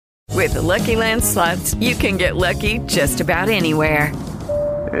With the Lucky Land Slots, you can get lucky just about anywhere.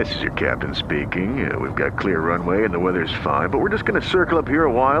 This is your captain speaking. We've got clear runway and the weather's fine, but we're just going to circle up here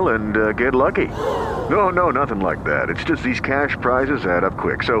a while and get lucky. No, nothing like that. It's just these cash prizes add up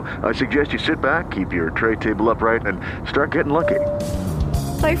quick. So I suggest you sit back, keep your tray table upright, and start getting lucky.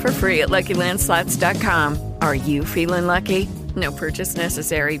 Play for free at LuckyLandSlots.com. Are you feeling lucky? No purchase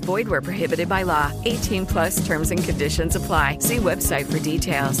necessary. Void where prohibited by law. 18 plus terms and conditions apply. See website for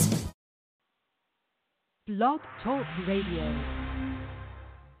details. Blog Talk Radio.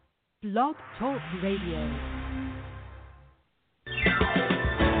 Blog Talk Radio.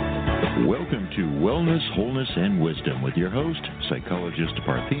 Welcome to Wellness, Wholeness, and Wisdom with your host, Psychologist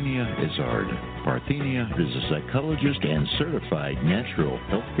Parthenia Izzard. Parthenia is a psychologist and certified natural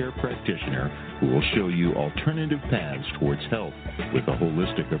healthcare practitioner who will show you alternative paths towards health with a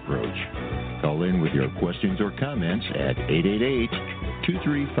holistic approach. Call in with your questions or comments at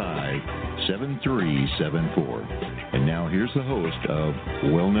 888-235-7374. And now here's the host of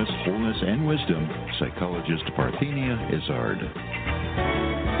Wellness, Wholeness, and Wisdom, Psychologist Parthenia Izzard.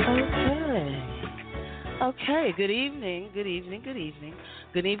 Okay. Good evening. Good evening to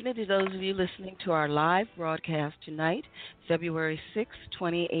those of you listening to our live broadcast tonight, February 6,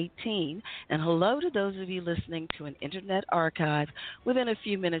 2018. And hello to those of you listening to an internet archive within a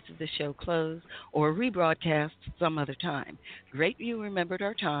few minutes of the show close or rebroadcast some other time. Great you remembered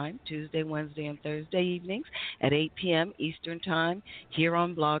our time, Tuesday, Wednesday, and Thursday evenings at 8 p.m. Eastern Time here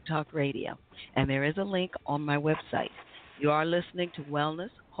on Blog Talk Radio. And there is a link on my website. You are listening to Wellness,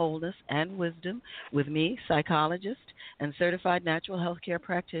 Wholeness, and Wisdom with me, psychologist and certified natural healthcare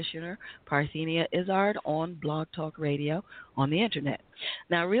practitioner Parthenia Izzard on Blog Talk Radio on the Internet.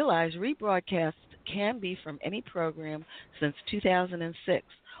 Now realize rebroadcasts can be from any program since 2006,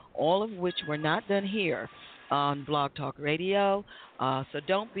 all of which were not done here on Blog Talk Radio, so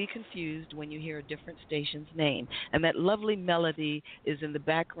don't be confused when you hear a different station's name. And that lovely melody is in the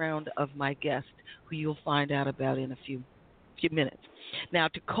background of my guest, who you'll find out about in a few minutes. Now,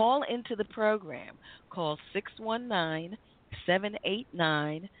 to call into the program, call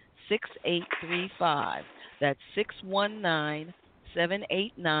 619-789-6835. That's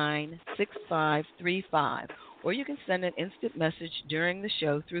 619-789-6535. Or you can send an instant message during the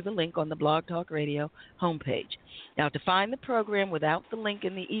show through the link on the Blog Talk Radio homepage. Now, to find the program without the link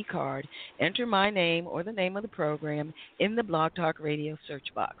in the e-card, enter my name or the name of the program in the Blog Talk Radio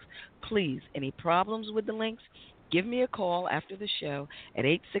search box. Please, any problems with the links, give me a call after the show at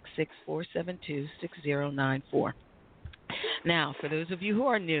 866-472-6094. Now, for those of you who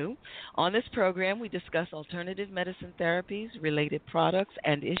are new, on this program we discuss alternative medicine therapies, related products,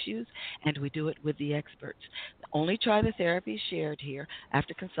 and issues, and we do it with the experts. Only try the therapies shared here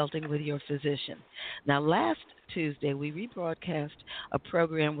after consulting with your physician. Now, last Tuesday, we rebroadcast a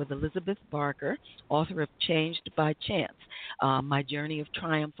program with Elizabeth Barker, author of Changed by Chance, My Journey of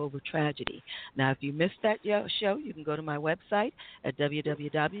Triumph Over Tragedy. Now, if you missed that show, you can go to my website at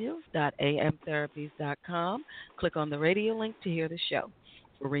www.amtherapies.com, click on the radio link to hear the show.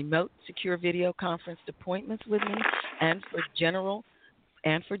 For remote, secure video conference appointments with me and for general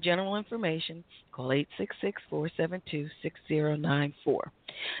information, call 866-472-6094.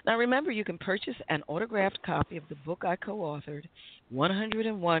 Now, remember, you can purchase an autographed copy of the book I co-authored,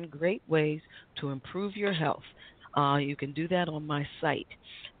 101 Great Ways to Improve Your Health. You can do that on my site.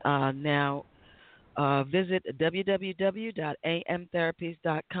 Visit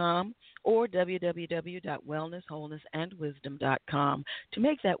www.amtherapies.com or www.wellnesswholenessandwisdom.com to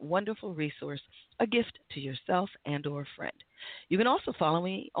make that wonderful resource a gift to yourself and or a friend. You can also follow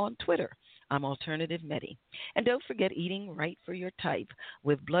me on Twitter. I'm Alternative Medi. And don't forget eating right for your type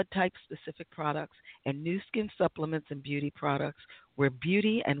with blood type specific products and new skin supplements and beauty products where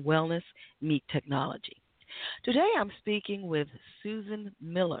beauty and wellness meet technology. Today I'm speaking with Susan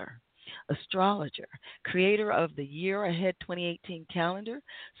Miller, astrologer, creator of the Year Ahead 2018 calendar,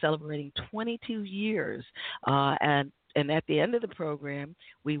 celebrating 22 years. And at the end of the program,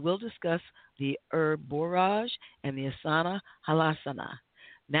 we will discuss the herb borage and the asana halasana.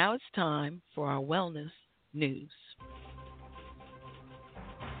 Now it's time for our wellness news.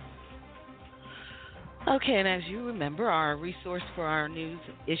 Okay, and as you remember, our resource for our news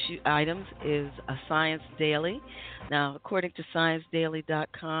issue items is a Science Daily. Now, according to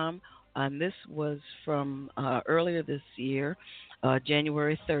ScienceDaily.com, this was from earlier this year,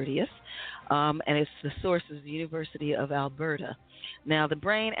 January 30th, and the source is the University of Alberta. Now, the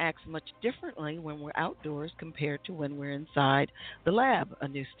brain acts much differently when we're outdoors compared to when we're inside the lab, a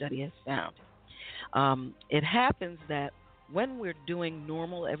new study has found. It happens that when we're doing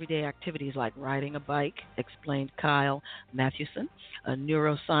normal everyday activities like riding a bike, explained Kyle Mathewson, a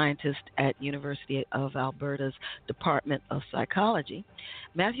neuroscientist at University of Alberta's Department of Psychology.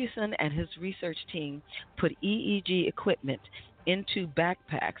 Mathewson and his research team put EEG equipment into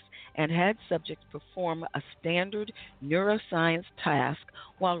backpacks and had subjects perform a standard neuroscience task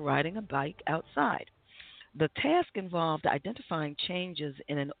while riding a bike outside. The task involved identifying changes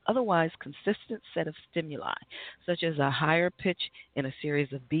in an otherwise consistent set of stimuli, such as a higher pitch in a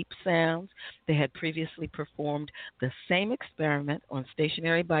series of beep sounds. They had previously performed the same experiment on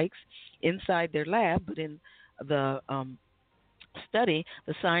stationary bikes inside their lab, but in the study,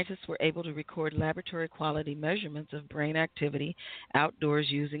 the scientists were able to record laboratory quality measurements of brain activity outdoors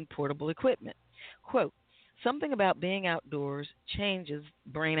using portable equipment. Quote, "Something about being outdoors changes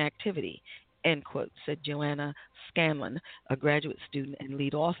brain activity," end quote, said Joanna Scanlon, a graduate student and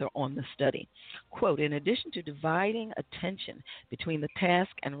lead author on the study. Quote, "In addition to dividing attention between the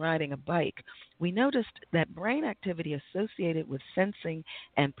task and riding a bike, we noticed that brain activity associated with sensing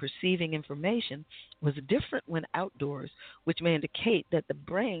and perceiving information was different when outdoors, which may indicate that the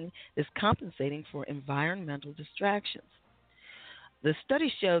brain is compensating for environmental distractions. The study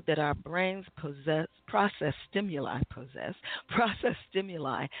showed that our brains process stimuli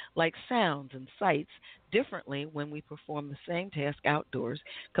like sounds and sights differently when we perform the same task outdoors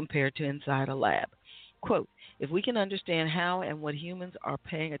compared to inside a lab. Quote, "If we can understand how and what humans are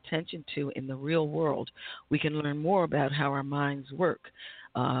paying attention to in the real world, we can learn more about how our minds work,"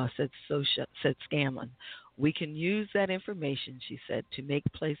 said Scanlon. "We can use that information," she said, "to make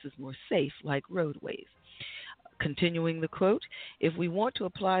places more safe, like roadways." Continuing the quote, "If we want to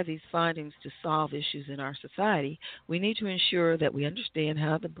apply these findings to solve issues in our society, we need to ensure that we understand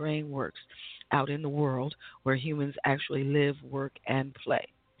how the brain works out in the world where humans actually live, work, and play."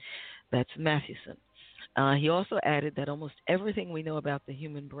 That's Mathewson. He also added that almost everything we know about the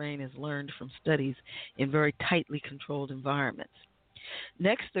human brain is learned from studies in very tightly controlled environments.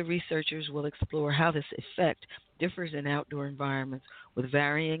 Next, the researchers will explore how this effect differs in outdoor environments with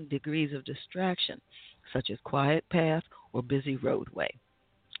varying degrees of distraction, such as quiet path or busy roadway.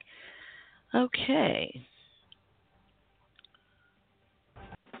 Okay.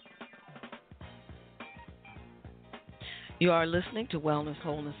 You are listening to Wellness,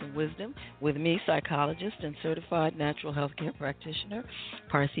 Wholeness, and Wisdom with me, psychologist and certified natural health care practitioner,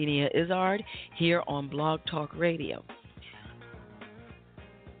 Parthenia Izzard, here on Blog Talk Radio.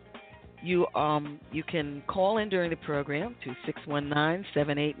 You can call in during the program to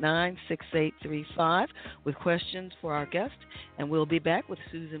 619-789-6835 with questions for our guest, and we'll be back with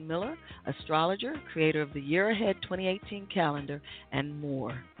Susan Miller, astrologer, creator of the Year Ahead 2018 calendar, and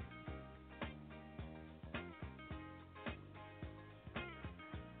more.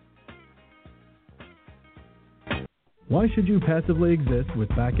 Why should you passively exist with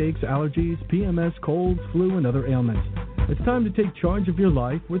backaches, allergies, PMS, colds, flu, and other ailments? It's time to take charge of your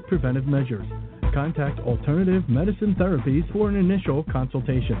life with preventive measures. Contact Alternative Medicine Therapies for an initial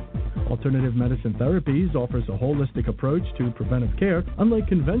consultation. Alternative Medicine Therapies offers a holistic approach to preventive care, unlike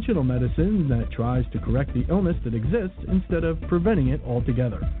conventional medicine that tries to correct the illness that exists instead of preventing it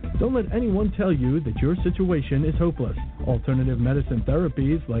altogether. Don't let anyone tell you that your situation is hopeless. Alternative medicine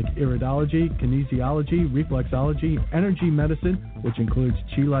therapies like iridology, kinesiology, reflexology, energy medicine, which includes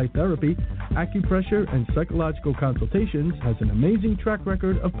chi light therapy, acupressure, and psychological consultations, has an amazing track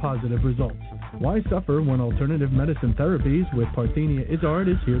record of positive results. Why suffer when Alternative Medicine Therapies with Parthenia Izzard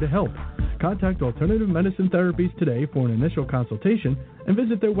is here to help? Contact Alternative Medicine Therapies today for an initial consultation and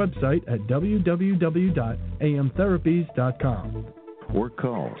visit their website at www.amtherapies.com. Or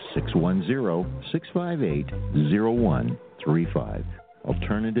call 610-658-0135.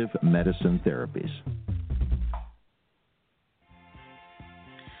 Alternative Medicine Therapies.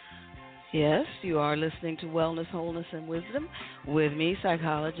 Yes, you are listening to Wellness, Wholeness, and Wisdom with me,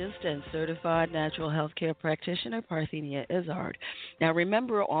 psychologist and certified natural health care practitioner, Parthenia Izzard. Now,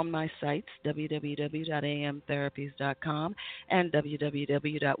 remember, on my sites, www.amtherapies.com and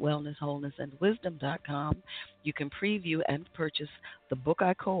www.wellnesswholenessandwisdom.com, you can preview and purchase the book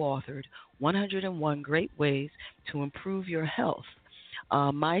I co-authored, 101 Great Ways to Improve Your Health.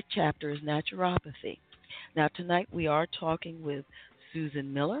 My chapter is naturopathy. Now, tonight we are talking with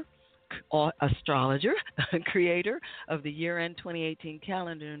Susan Miller, astrologer, creator of the year-end 2018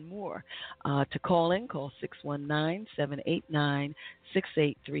 calendar, and more. To call in, call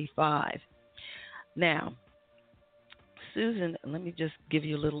 619-789-6835. Now, Susan, let me just give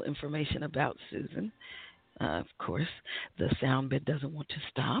you a little information about Susan. Of course, the sound bit doesn't want to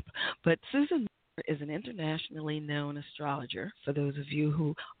stop, but Susan is an internationally known astrologer. For those of you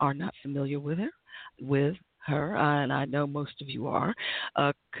who are not familiar with her, her, and I know most of you are,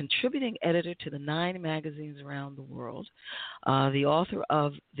 a contributing editor to the 9 magazines around the world, the author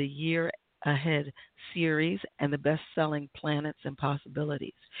of the Year Ahead series and the best-selling Planets and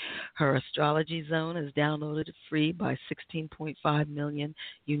Possibilities. Her Astrology Zone is downloaded free by 16.5 million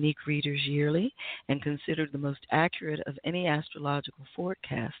unique readers yearly and considered the most accurate of any astrological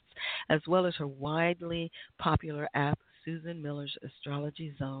forecasts, as well as her widely popular app, Susan Miller's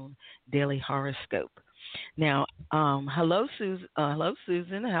Astrology Zone Daily Horoscope. Now, hello,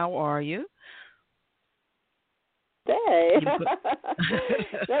 Susan. How are you? Day.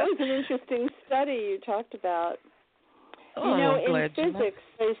 That was an interesting study you talked about. In physics,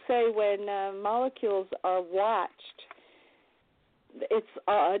 they say when molecules are watched, it's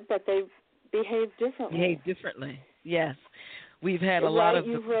odd, but they behave differently. Yes. We've had a lot of...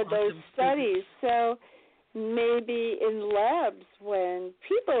 You've read those studies. So maybe in labs, when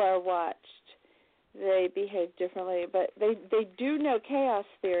people are watched, they behave differently. But they do know chaos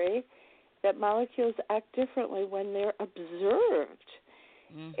theory, that molecules act differently when they're observed.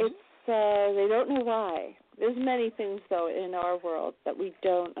 Mm-hmm. They don't know why. There's many things, though, in our world that we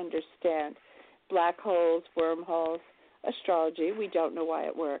don't understand. Black holes, wormholes, astrology, we don't know why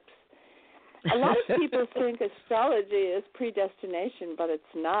it works. A lot of people think astrology is predestination, but it's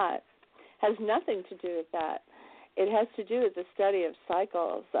not. It has nothing to do with that. It has to do with the study of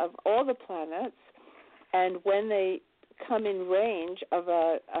cycles of all the planets, and when they come in range of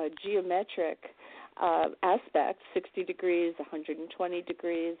a geometric aspect, 60 degrees, 120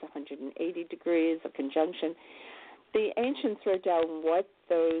 degrees, 180 degrees, a conjunction. The ancients wrote down what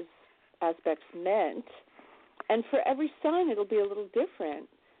those aspects meant, and for every sign it'll be a little different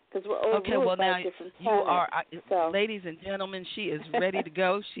because we're all ruled by different planets. Ladies and gentlemen, she is ready to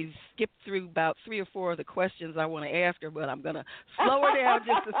go. She's skipped through about 3 or 4 of the questions I want to ask her, but I'm going to slow her down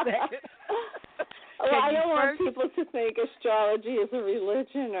just a second. Well, I don't want people to think astrology is a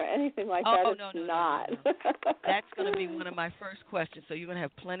religion or anything like that. No, it's not. No. That's going to be one of my first questions, so you're going to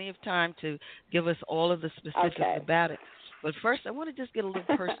have plenty of time to give us all of the specifics about it. But first, I want to just get a little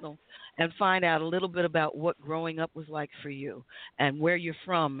personal and find out a little bit about what growing up was like for you and where you're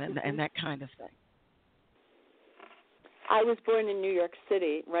from and that kind of thing. I was born in New York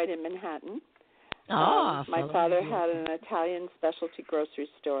City, right in Manhattan. My father had an Italian specialty grocery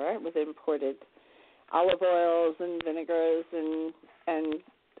store with imported olive oils and vinegars and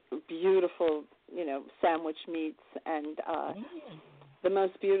beautiful, sandwich meats and the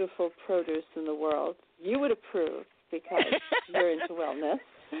most beautiful produce in the world. You would approve because you're into wellness.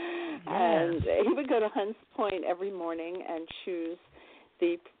 Yes. And he would go to Hunts Point every morning and choose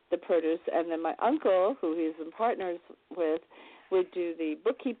the produce. And then my uncle, who he's in partners with, would do the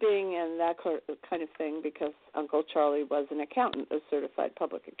bookkeeping and that kind of thing because Uncle Charlie was an accountant, a certified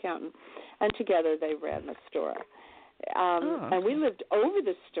public accountant, and together they ran the store. And we lived over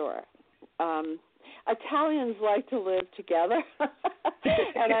the store. Italians like to live together,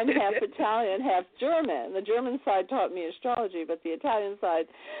 and I'm half Italian, half German. The German side taught me astrology, but the Italian side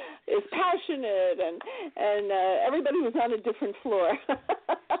is passionate, and everybody was on a different floor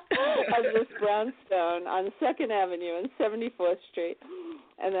of this brownstone on 2nd Avenue and 74th Street,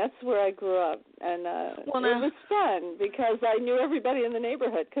 and that's where I grew up. And it was fun because I knew everybody in the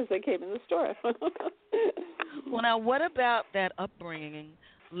neighborhood because they came in the store. Well, now, what about that upbringing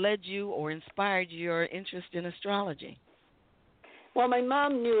led you or inspired your interest in astrology? Well, my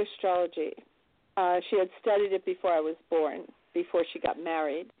mom knew astrology. She had studied it before I was born, before she got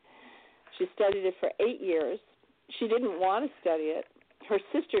married. She studied it for 8 years. She didn't want to study it. Her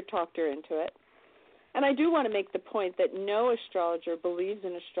sister talked her into it. And I do want to make the point that no astrologer believes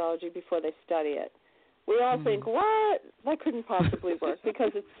in astrology before they study it. We all think, what? That couldn't possibly work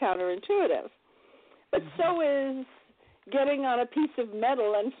because it's counterintuitive. But so is getting on a piece of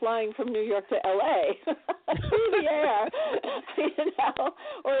metal and flying from New York to L.A. through the air,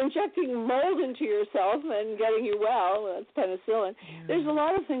 or injecting mold into yourself and getting you well. That's penicillin. There's a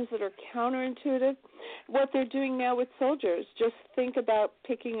lot of things that are counterintuitive. What they're doing now with soldiers, just think about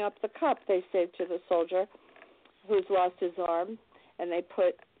picking up the cup, they say to the soldier who's lost his arm, and they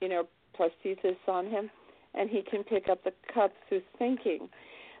put, prosthesis on him, and he can pick up the cup through thinking.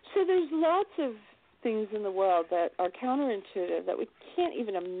 So there's lots of things in the world that are counterintuitive that we can't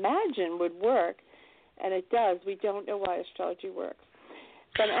even imagine would work, and it does. We don't know why astrology works.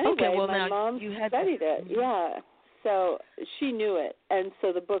 But anyway, my mom studied it, so she knew it, and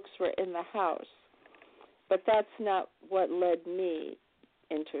so the books were in the house. But that's not what led me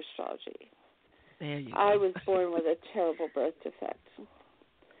into astrology. There you go. I was born with a terrible birth defect,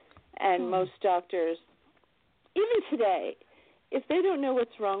 and most doctors, even today, if they don't know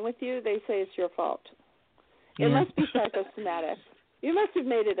what's wrong with you, they say it's your fault. It must be psychosomatic. You must have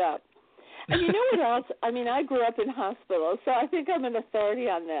made it up. And you know what else? I mean, I grew up in hospitals, so I think I'm an authority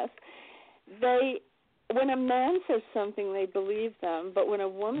on this. When a man says something, they believe them, but when a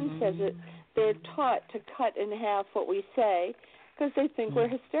woman says it, they're taught to cut in half what we say because they think we're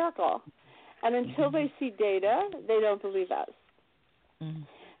hysterical. And until they see data, they don't believe us. And,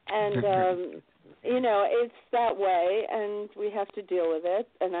 it's that way, and we have to deal with it.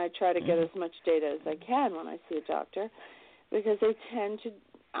 And I try to get as much data as I can when I see a doctor because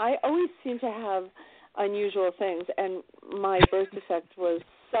I always seem to have unusual things, and my birth defect was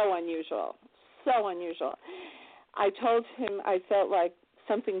so unusual. I told him I felt like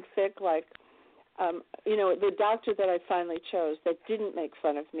something thick, like, the doctor that I finally chose that didn't make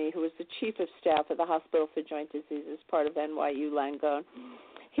fun of me, who was the chief of staff at the Hospital for Joint Diseases, part of NYU Langone.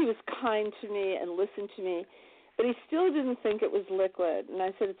 He was kind to me and listened to me, but he still didn't think it was liquid. And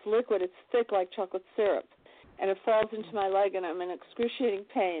I said, it's liquid, it's thick like chocolate syrup, and it falls into my leg, and I'm in excruciating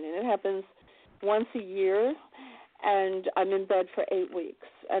pain, and it happens once a year, and I'm in bed for 8 weeks,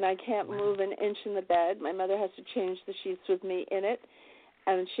 and I can't move an inch in the bed. My mother has to change the sheets with me in it,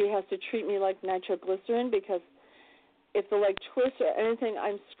 and she has to treat me like nitroglycerin because if the leg twists or anything,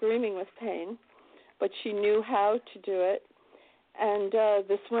 I'm screaming with pain. But she knew how to do it, and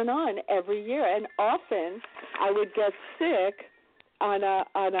this went on every year. And often I would get sick on a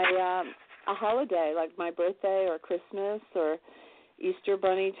holiday, like my birthday or Christmas or Easter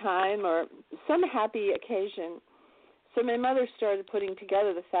bunny time or some happy occasion. So my mother started putting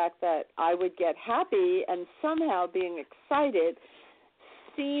together the fact that I would get happy and somehow being excited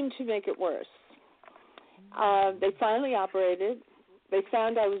seemed to make it worse. They finally operated. They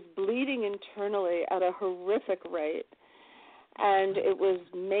found I was bleeding internally at a horrific rate, and it was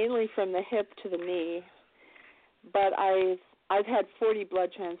mainly from the hip to the knee. But I've had 40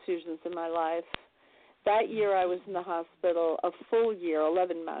 blood transfusions in my life. That year I was in the hospital a full year,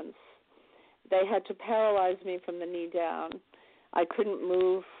 11 months. They had to paralyze me from the knee down. I couldn't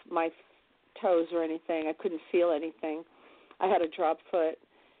move my toes or anything. I couldn't feel anything. I had a drop foot.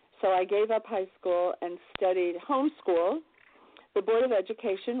 So I gave up high school and studied homeschool. The Board of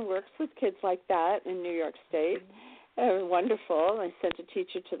Education works with kids like that in New York State. Wonderful. I sent a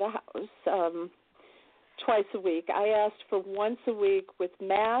teacher to the house twice a week. I asked for once a week with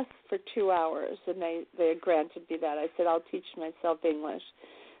math for 2 hours, and they granted me that. I said, I'll teach myself English,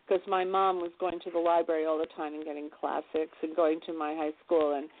 because my mom was going to the library all the time and getting classics and going to my high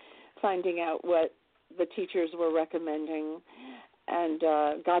school and finding out what the teachers were recommending and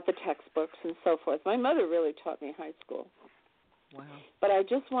got the textbooks and so forth. My mother really taught me high school. Wow. But I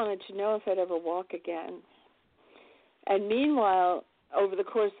just wanted to know if I'd ever walk again. And meanwhile, over the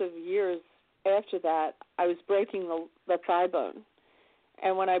course of years after that, I was breaking the thigh bone.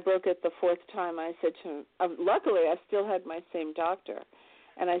 And when I broke it the fourth time, I said to him, luckily I still had my same doctor,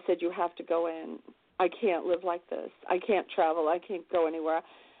 and I said, you have to go in. I can't live like this. I can't travel. I can't go anywhere.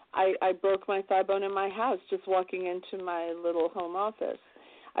 I broke my thigh bone in my house just walking into my little home office.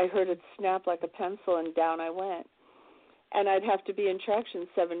 I heard it snap like a pencil, and down I went. And I'd have to be in traction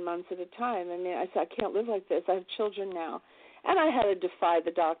 7 months at a time. I mean, I said, I can't live like this. I have children now. And I had to defy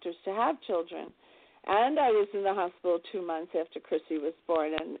the doctors to have children. And I was in the hospital 2 months after Chrissy was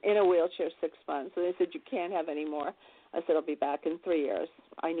born and in a wheelchair 6 months. And they said, you can't have any more. I said, I'll be back in 3 years.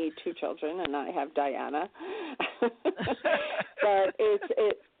 I need 2 children, and I have Diana. But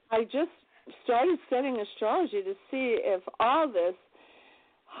I just started studying astrology to see if all this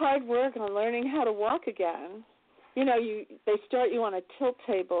hard work on learning how to walk again, they start you on a tilt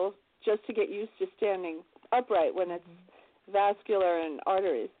table just to get used to standing upright when it's vascular and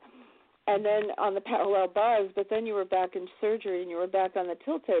arteries, and then on the parallel bars, but then you were back in surgery and you were back on the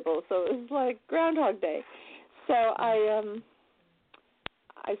tilt table, so it was like Groundhog Day. So I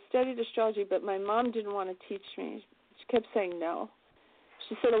studied astrology, but my mom didn't want to teach me. She kept saying no.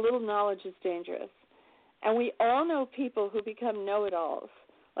 She said a little knowledge is dangerous. And we all know people who become know-it-alls,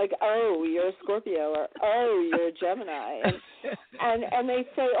 like, oh, you're a Scorpio, or oh, you're a Gemini. And they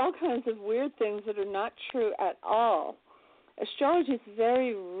say all kinds of weird things that are not true at all. Astrology is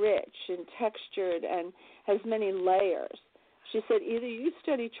very rich and textured and has many layers. She said, either you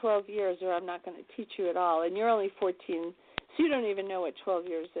study 12 years or I'm not going to teach you at all. And you're only 14, so you don't even know what 12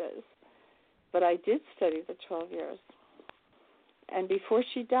 years is. But I did study the 12 years. And before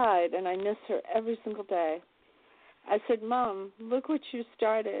she died, and I miss her every single day, I said, Mom, look what you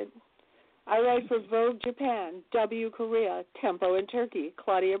started. I write for Vogue Japan, W Korea, Tempo in Turkey,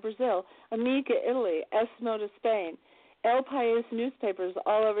 Claudia Brazil, Amica Italy, Es Moda Spain, El País newspapers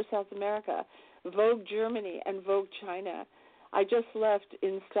all over South America, Vogue Germany, and Vogue China. I just left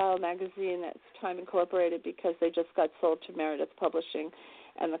In Style magazine at Time Incorporated because they just got sold to Meredith Publishing,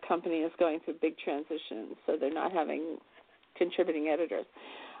 and the company is going through big transitions, so they're not having contributing editors.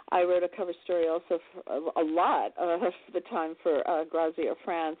 I wrote a cover story also for a lot of the time for Grazia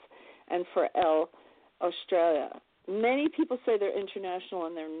France and for Elle Australia. Many people say they're international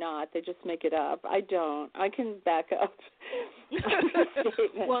and they're not. They just make it up. I don't. I can back up the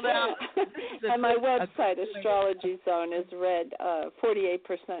statement. Well, now, and my website, Astrology Zone, is read 48%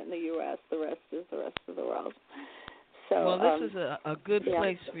 in the U.S. The rest is the rest of the world. So, well, this is a good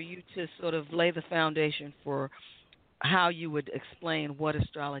place for you to sort of lay the foundation for how you would explain what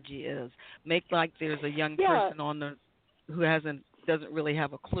astrology is. Make like there's a young person on the who doesn't really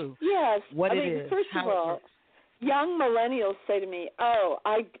have a clue. Yes. What I it mean, is. First of all, young millennials say to me,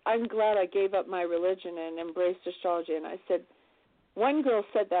 I'm glad I gave up my religion and embraced astrology. And I said, one girl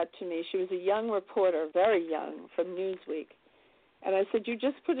said that to me. She was a young reporter, very young, from Newsweek. And I said, you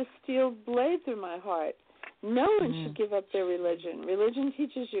just put a steel blade through my heart. No one should give up their religion. Religion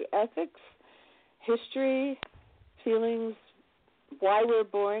teaches you ethics, history, feelings, why we're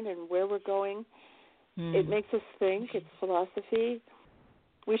born and where we're going. It makes us think. It's philosophy.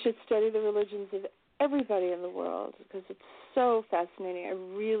 We should study the religions of everybody in the world because it's so fascinating.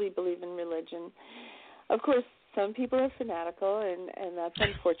 I really believe in religion. Of course, some people are fanatical, and that's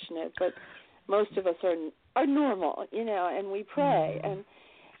unfortunate, but most of us are normal, and we pray. And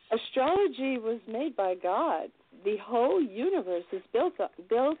astrology was made by God. The whole universe is built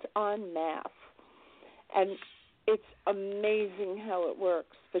on math. And it's amazing how it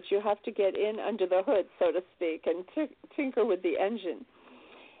works, but you have to get in under the hood, so to speak, and tinker with the engine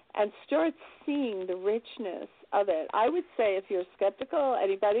and start seeing the richness of it. I would say if you're skeptical,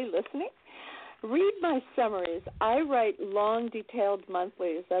 anybody listening, read my summaries. I write long, detailed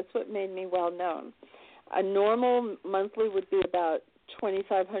monthlies. That's what made me well known. A normal monthly would be about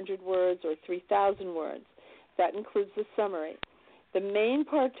 2,500 words or 3,000 words. That includes the summary. The main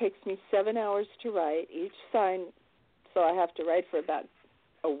part takes me 7 hours to write, each sign, so I have to write for about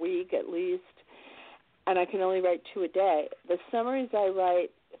a week at least, and I can only write 2 a day. The summaries I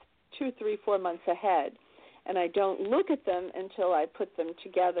write 2, 3, 4 months ahead, and I don't look at them until I put them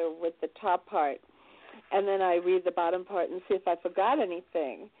together with the top part, and then I read the bottom part and see if I forgot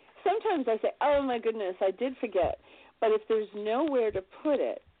anything. Sometimes I say, oh, my goodness, I did forget, but if there's nowhere to put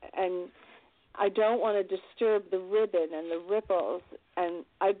it, and I don't want to disturb the ribbon and the ripples, and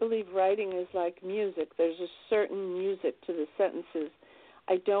I believe writing is like music. There's a certain music to the sentences.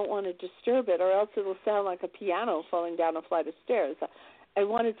 I don't want to disturb it, or else it will sound like a piano falling down a flight of stairs. I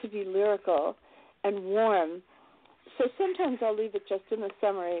want it to be lyrical and warm. So sometimes I'll leave it just in the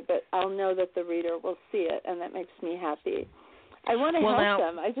summary, but I'll know that the reader will see it, and that makes me happy. I want to help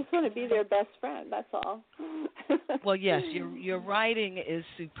them. I just want to be their best friend. That's all. Well, yes, your writing is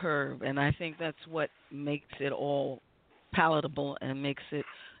superb, and I think that's what makes it all palatable and makes it,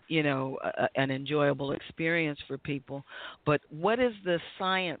 an enjoyable experience for people. But what is the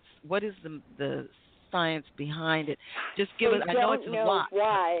science? What is the science behind it? Just give it. I know it's a lot.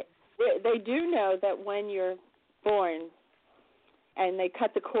 Why? They do know that when you're born and they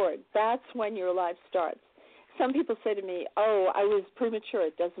cut the cord, that's when your life starts. Some people say to me, oh, I was premature,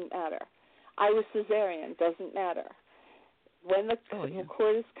 it doesn't matter. I was cesarean, doesn't matter. When the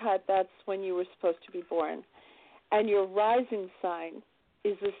cord is cut, that's when you were supposed to be born. And your rising sign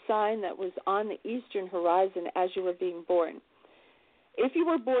is the sign that was on the eastern horizon as you were being born. If you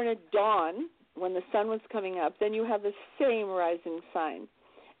were born at dawn, when the sun was coming up, then you have the same rising sign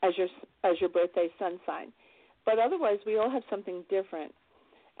as your birthday sun sign. But otherwise, we all have something different.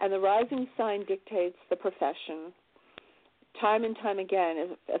 And the rising sign dictates the profession. Time and time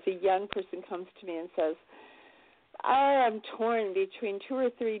again, if a young person comes to me and says, I'm torn between 2 or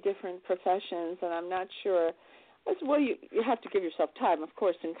 3 different professions and I'm not sure, I said, well, you have to give yourself time, of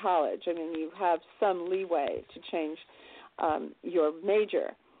course, in college. I mean, you have some leeway to change your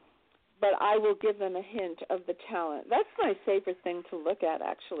major. But I will give them a hint of the talent. That's my favorite thing to look at,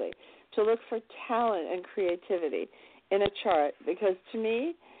 actually, to look for talent and creativity in a chart, because to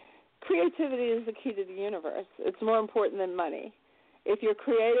me, creativity is the key to the universe. It's more important than money. If you're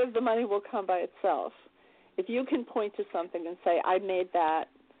creative, the money will come by itself. If you can point to something and say, I made that,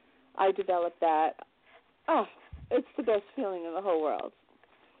 I developed that, it's the best feeling in the whole world.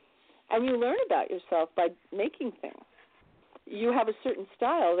 And you learn about yourself by making things. You have a certain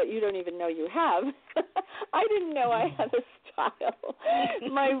style that you don't even know you have. I didn't know I had a style.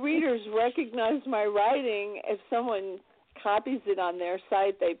 My readers recognize my writing. If someone copies it on their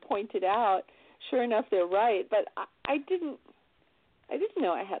site, they point it out. Sure enough, they're right. But I didn't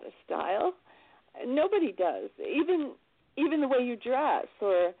know I had a style. Nobody does. Even even the way you dress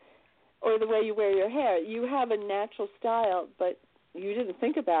or the way you wear your hair. You have a natural style, but you didn't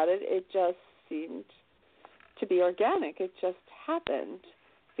think about it. It just seemed to be organic. It just happened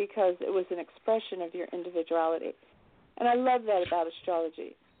because it was an expression of your individuality. And I love that about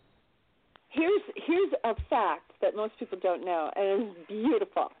astrology. Here's a fact that most people don't know, and it's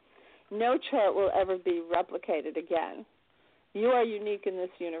beautiful. No chart will ever be replicated again. You are unique in this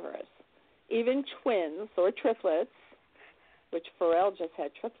universe. Even twins or triplets, which Pharrell just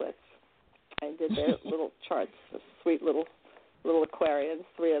had triplets. I did their little charts, sweet little Aquarians,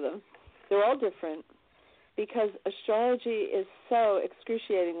 3 of them. They're all different because astrology is so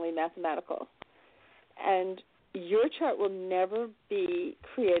excruciatingly mathematical. And your chart will never be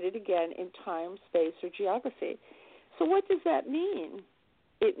created again in time, space, or geography. So what does that mean?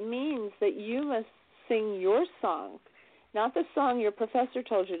 It means that you must sing your song, not the song your professor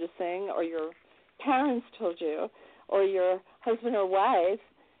told you to sing or your parents told you or your husband or wife,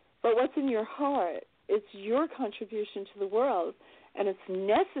 but what's in your heart. It's your contribution to the world, and it's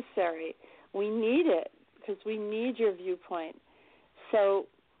necessary. We need it because we need your viewpoint. So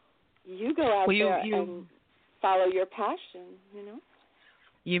you go out there and follow your passion, you know.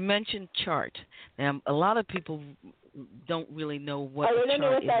 You mentioned chart. Now, a lot of people don't really know what a chart is. I don't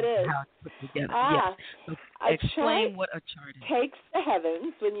know what that is. How it's put together. Yes. So explain what a chart is. Takes the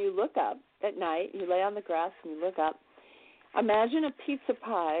heavens when you look up at night. You lay on the grass and you look up. Imagine a pizza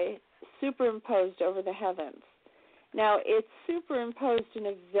pie superimposed over the heavens. Now, it's superimposed in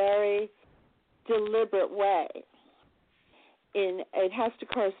a very deliberate way. It has to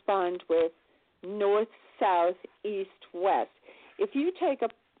correspond with north, south, east, west. If you take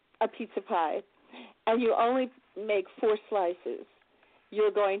a pizza pie and you only make 4 slices,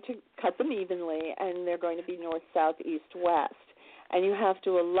 you're going to cut them evenly, and they're going to be north, south, east, west. And you have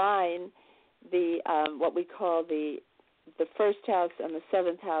to align the what we call the first house and the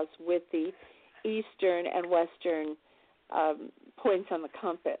 7th house with the eastern and western points on the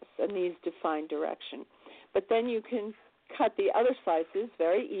compass, and these define direction. But then you can cut the other slices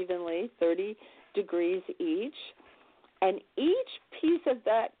very evenly, 30 degrees each, and each piece of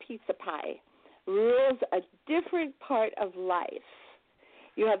that pizza pie rules a different part of life.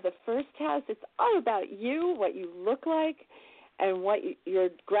 You have the first house. It's all about you, what you look like, and what you're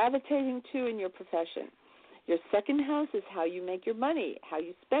gravitating to in your profession. Your second house is how you make your money, how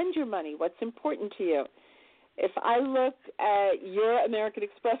you spend your money, what's important to you. If I looked at your American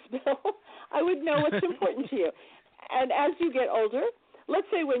Express bill, I would know what's important to you. And as you get older, let's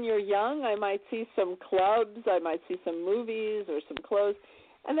say when you're young, I might see some clubs, I might see some movies or some clothes,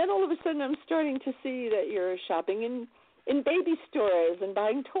 and then all of a sudden I'm starting to see that you're shopping in baby stores and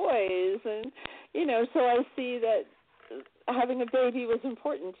buying toys, and, you know, so I see that having a baby was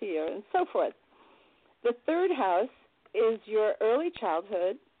important to you and so forth. The third house is your early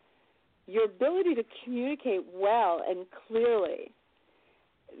childhood, your ability to communicate well and clearly.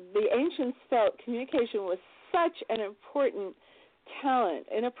 The ancients felt communication was such an important talent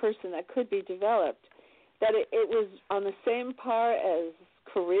in a person that could be developed that it was on the same par as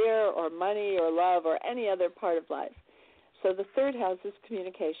career or money or love or any other part of life. So the third house is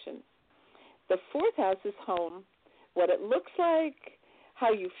communication. The fourth house is home, what it looks like,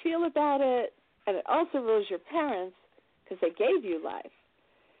 how you feel about it, and it also rules your parents because they gave you life.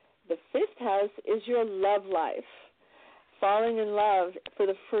 The fifth house is your love life, falling in love for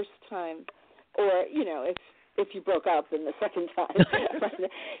the first time, or, you know, if you broke up in the second time.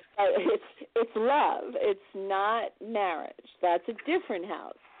 It's love. It's not marriage. That's a different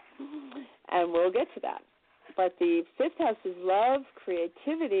house, and we'll get to that. But the fifth house is love,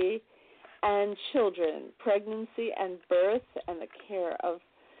 creativity, and children, pregnancy and birth, and the care of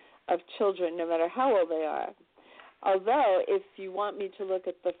children, no matter how old they are. Although, if you want me to look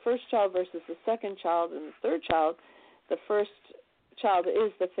at the first child versus the second child and the third child, the first child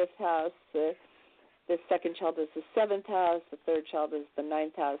is the fifth house, the second child is the seventh house, the third child is the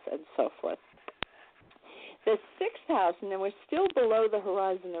ninth house, and so forth. The sixth house, and then we're still below the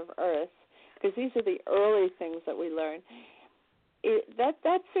horizon of Earth, because these are the early things that we learn.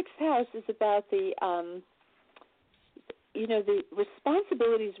 That sixth house is about the the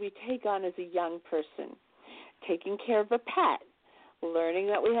responsibilities we take on as a young person, taking care of a pet, learning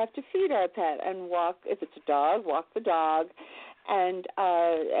that we have to feed our pet and walk. If it's a dog, walk the dog, and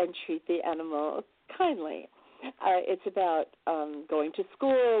treat the animal kindly. It's about going to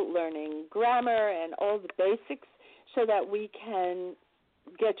school, learning grammar and all the basics so that we can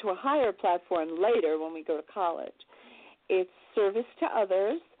get to a higher platform later when we go to college. It's service to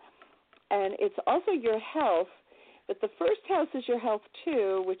others, and it's also your health. But the first house is your health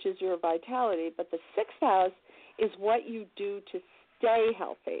too, which is your vitality. But the sixth house is what you do to stay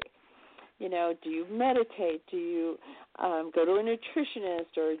healthy. You know, do you meditate? Do you go to a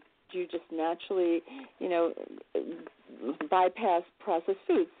nutritionist, or do you just naturally, you know, bypass processed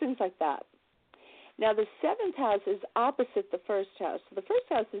foods, things like that? Now, the 7th house is opposite the 1st house. So the 1st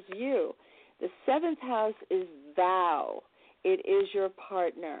house is you. The 7th house is thou. It is your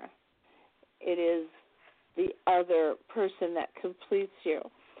partner. It is the other person that completes you.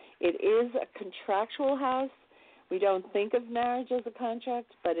 It is a contractual house. We don't think of marriage as a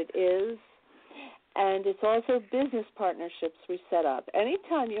contract, but it is. And it's also business partnerships we set up.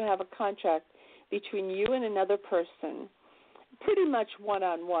 Anytime you have a contract between you and another person, pretty much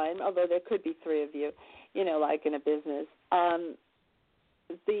one-on-one, although there could be 3 of you, you know, like in a business,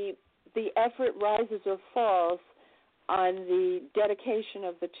 the effort rises or falls on the dedication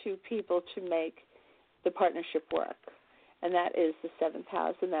of the 2 people to make the partnership work. And that is the 7th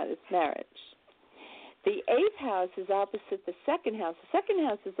house, and that is marriage. The 8th house is opposite the 2nd house. The 2nd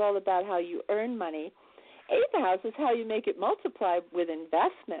house is all about how you earn money. 8th house is how you make it multiply with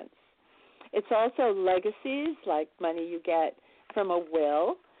investments. It's also legacies, like money you get from a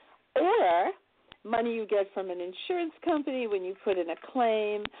will, or money you get from an insurance company when you put in a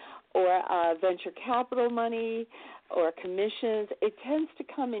claim, or venture capital money, or commissions. It tends to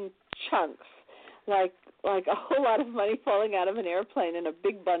come in chunks, like a whole lot of money falling out of an airplane in a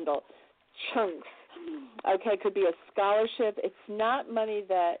big bundle, chunks. Okay, could be a scholarship. It's not money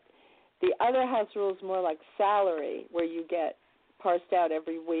that the other house rules more like salary, where you get parsed out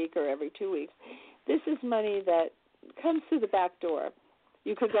every week or every 2 weeks. This is money that comes through the back door.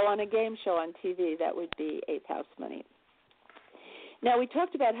 You could go on a game show on TV. That would be 8th house money. Now, we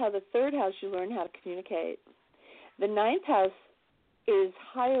talked about how the 3rd house, you learn how to communicate. The 9th house is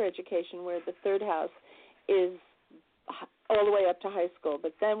higher education, where the 3rd house is all the way up to high school.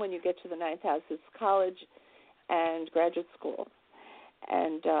 But then when you get to the 9th house, it's college and graduate school.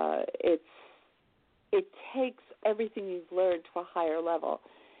 And it takes everything you've learned to a higher level.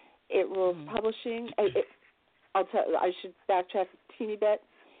 It rules publishing. I should backtrack a teeny bit.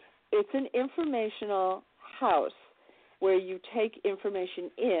 It's an informational house where you take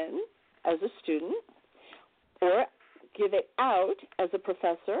information in as a student, or give it out as a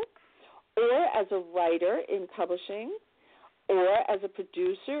professor, or as a writer in publishing, or as a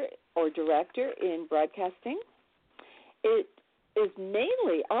producer or director in broadcasting. It is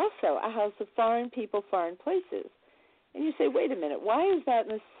mainly also a house of foreign people, foreign places. And you say, wait a minute, why is that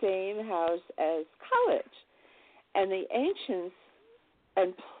in the same house as college? And the ancients,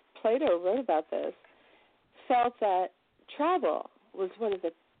 and Plato wrote about this, felt that travel was one of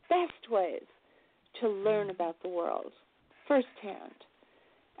the best ways to learn about the world firsthand.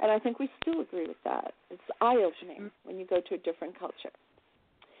 And I think we still agree with that. It's eye-opening when you go to a different culture.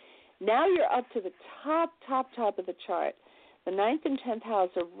 Now you're up to the top of the chart. The 9th and 10th house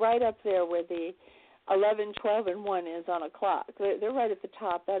are right up there where the 11, 12, and 1 is on a clock. They're right at the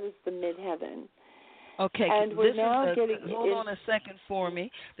top. That is the midheaven. Okay, and we're now hold on a second for me.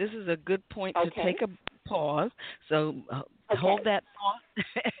 This is a good point to take a pause. So hold that thought,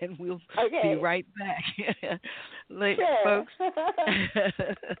 and we'll be right back. Folks,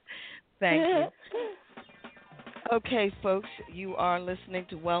 thank you. Okay, folks, you are listening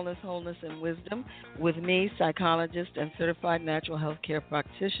to Wellness, Wholeness, and Wisdom with me, psychologist and certified natural health care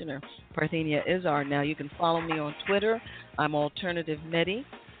practitioner, Parthenia Izzard. Now, you can follow me on Twitter. I'm Alternative Medi.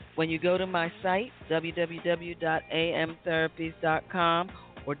 When you go to my site, www.amtherapies.com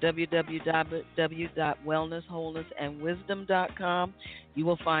or www.wellnesswholenessandwisdom.com, you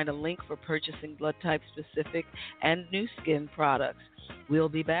will find a link for purchasing blood type specific and new skin products. We'll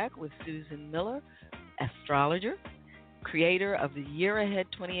be back with Susan Miller, astrologer, creator of the Year Ahead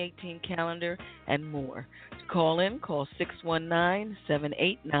 2018 calendar, and more. To call in, call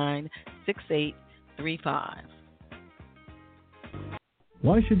 619-789-6835.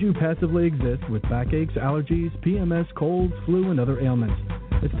 Why should you passively exist with backaches, allergies, PMS, colds, flu, and other ailments?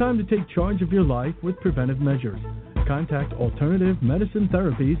 It's time to take charge of your life with preventive measures. Contact Alternative Medicine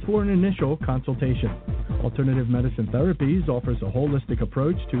Therapies for an initial consultation. Alternative Medicine Therapies offers a holistic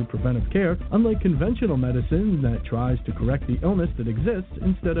approach to preventive care, unlike conventional medicine that tries to correct the illness that exists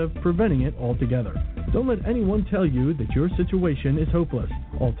instead of preventing it altogether. Don't let anyone tell you that your situation is hopeless.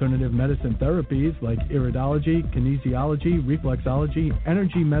 Alternative medicine therapies like iridology, kinesiology, reflexology,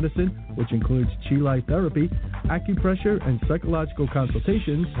 energy medicine, which includes chi light therapy, acupressure, and psychological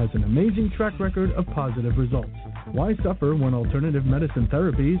consultations, has an amazing track record of positive results. Why suffer when Alternative Medicine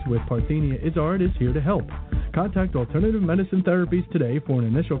Therapies with Parthenia Izzard is here to help? Contact Alternative Medicine Therapies today for an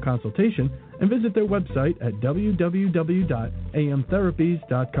initial consultation and visit their website at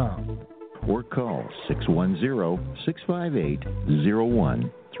www.amtherapies.com. or call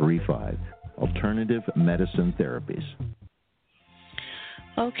 610-658-0135. Alternative Medicine Therapies.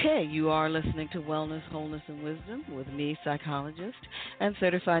 Okay, you are listening to Wellness, Wholeness, and Wisdom with me, psychologist and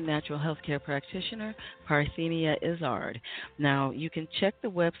certified natural healthcare practitioner, Parthenia Izzard. Now, you can check the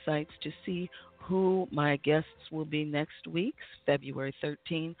websites to see who my guests will be next week, February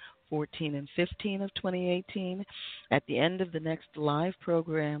 13, 14, and 15 of 2018. At the end of the next live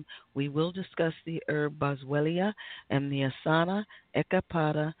program, we will discuss the herb Boswellia and the asana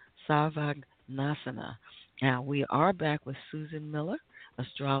Ekapada Sarvagnasana. Now, we are back with Susan Miller,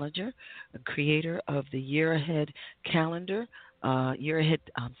 astrologer, creator of the Year Ahead calendar,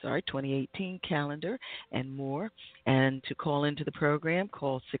 2018 calendar, and more. And to call into the program,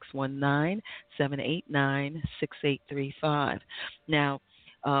 call 619-789-6835. Now,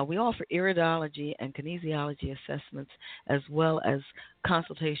 we offer iridology and kinesiology assessments, as well as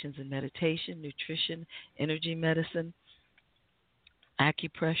consultations in meditation, nutrition, energy medicine,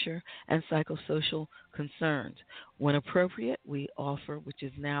 acupressure, and psychosocial concerns. When appropriate, we offer, which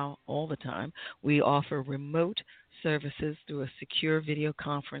is now all the time, we offer remote services through a secure video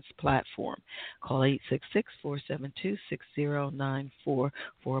conference platform. Call 866-472-6094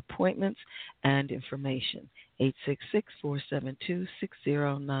 for appointments and information.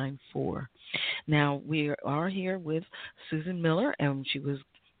 866-472-6094. Now, we are here with Susan Miller, and she was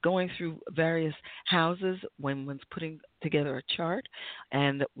going through various houses when one's putting together a chart,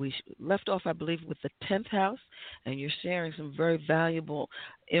 and we left off, I believe, with the 10th house, and you're sharing some very valuable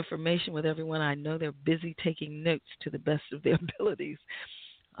information with everyone. I know they're busy taking notes to the best of their abilities.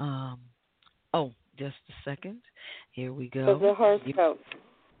 Just a second. Here we go. The horoscope.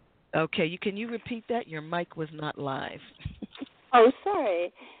 Okay, can you repeat that? Your mic was not live. Oh,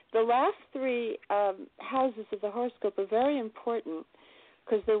 sorry. The last three houses of the horoscope are very important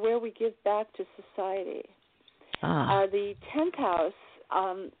because they're where we give back to society. The 10th house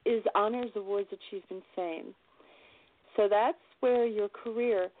is honors, awards, achievement, fame. So that's where your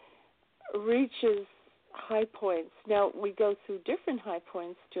career reaches high points. Now, we go through different high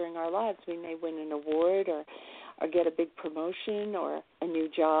points during our lives. We may win an award or get a big promotion or a new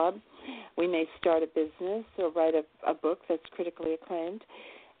job. We may start a business or write a book that's critically acclaimed.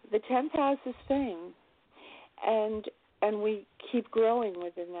 The 10th house is fame, and we keep growing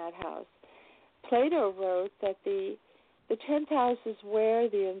within that house. Plato wrote that the 10th house is where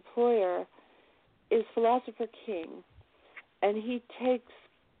the employer is philosopher king, and he takes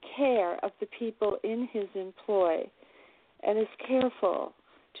care of the people in his employ and is careful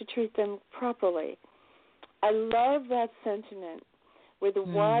to treat them properly. I love that sentiment where the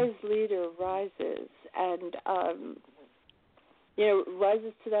wise leader rises and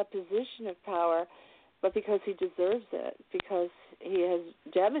rises to that position of power, but because he deserves it, because he has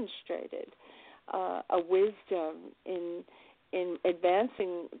demonstrated a wisdom in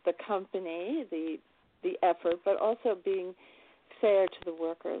advancing the company, the effort, but also being fair to the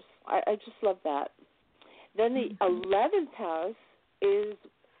workers. I just love that. Then the 11th house is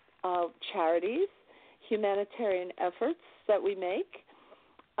charities, humanitarian efforts that we make,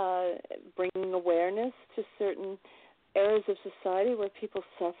 bringing awareness to certain areas of society where people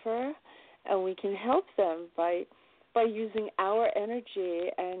suffer, and we can help them by using our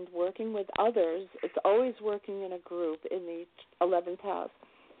energy and working with others. It's always working in a group in the 11th house.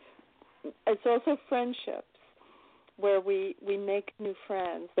 It's also friendships, where we make new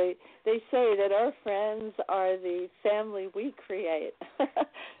friends. They say that our friends are the family we create.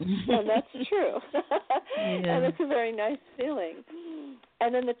 And that's true. And it's a very nice feeling.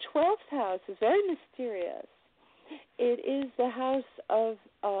 And then the 12th house is very mysterious. It is the house of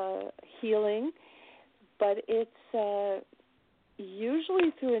healing, but it's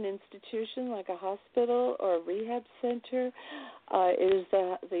usually through an institution like a hospital or a rehab center. It is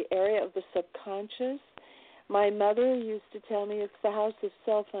the area of the subconscious. My mother used to tell me it's the house of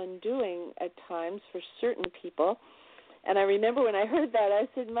self-undoing at times for certain people. And I remember when I heard that, I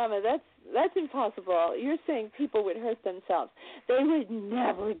said, Mama, that's impossible. You're saying people would hurt themselves. They would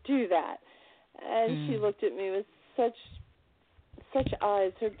never do that. And she looked at me with such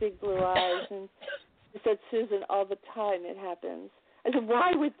eyes, her big blue eyes, and she said, Susan, all the time it happens. I said,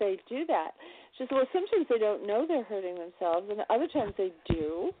 why would they do that? She said, well, sometimes they don't know they're hurting themselves, and other times they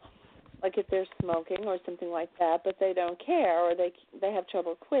do, like if they're smoking or something like that, but they don't care, or they have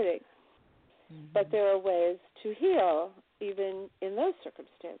trouble quitting. But there are ways to heal even in those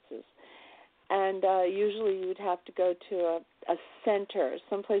circumstances. And usually you would have to go to a center,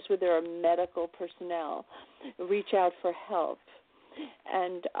 someplace where there are medical personnel, reach out for help.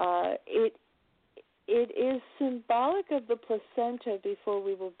 And it is symbolic of the placenta before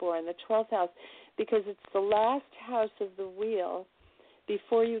we were born, the 12th house, because it's the last house of the wheel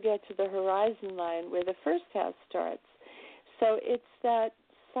before you get to the horizon line where the first house starts. So it's that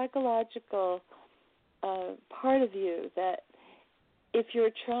psychological part of you that if you're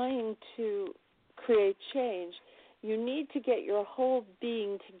trying to create change, you need to get your whole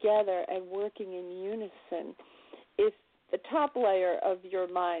being together and working in unison. If the top layer of your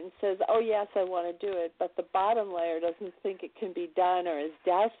mind says, oh, yes, I want to do it, but the bottom layer doesn't think it can be done or is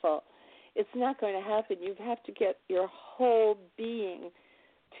doubtful, it's not going to happen. You have to get your whole being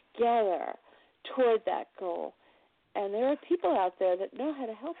together toward that goal. And there are people out there that know how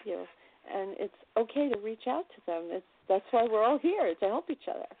to help you, and it's okay to reach out to them. That's why we're all here, to help each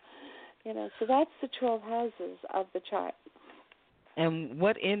other. So that's the 12 houses of the chart. And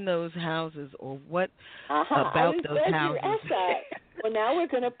what in those houses, or what about those houses? Well, now we're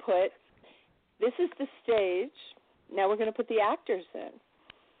going to this is the stage. Now we're going to put the actors in.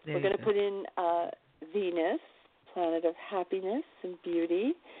 We're going to put in Venus, planet of happiness and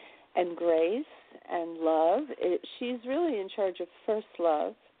beauty and grace and love. She's really in charge of first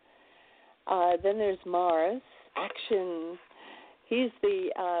love. Then there's Mars, action. He's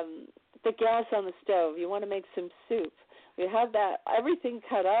the gas on the stove. You want to make some soup. You have everything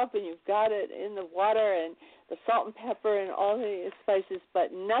cut up, and you've got it in the water and the salt and pepper and all the spices,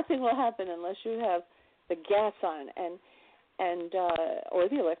 but nothing will happen unless you have the gas on and or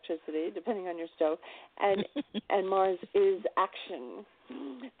the electricity, depending on your stove. And Mars is action.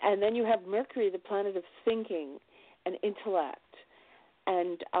 And then you have Mercury, the planet of thinking and intellect.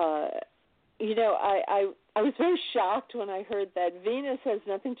 And I was very shocked when I heard that Venus has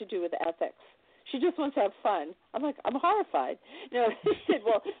nothing to do with ethics. She just wants to have fun. I'm horrified. He said,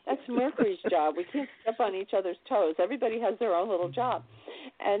 well, that's Mercury's job. We can't step on each other's toes. Everybody has their own little job.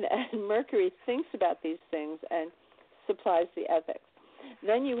 And Mercury thinks about these things and supplies the ethics.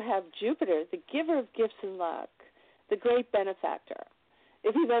 Then you have Jupiter, the giver of gifts and luck, the great benefactor.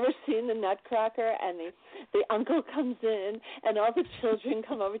 If you've ever seen the Nutcracker and the uncle comes in and all the children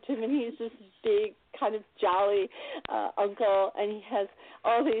come over to him, and he's this big kind of jolly uncle, and he has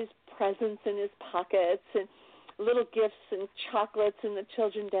all these presents in his pockets and little gifts and chocolates, and the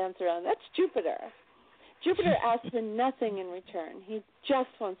children dance around. That's Jupiter. Jupiter asks for nothing in return. He just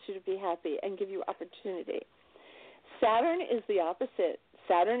wants you to be happy and give you opportunity. Saturn is the opposite.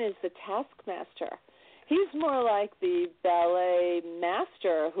 Saturn is the taskmaster. He's more like the ballet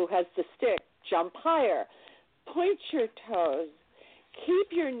master who has the stick. Jump higher. Point your toes. Keep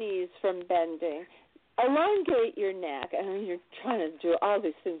your knees from bending. Elongate your neck. I mean, you're trying to do all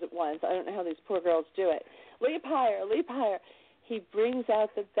these things at once. I don't know how these poor girls do it. Leap higher, leap higher. He brings out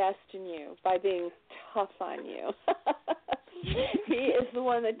the best in you by being tough on you. He is the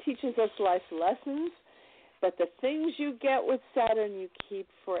one that teaches us life lessons, but the things you get with Saturn you keep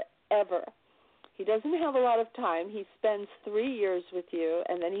forever. He doesn't have a lot of time. He spends 3 years with you,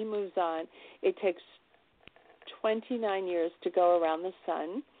 and then he moves on. It takes 29 years to go around the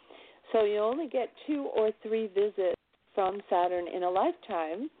sun. So you only get 2 or 3 visits from Saturn in a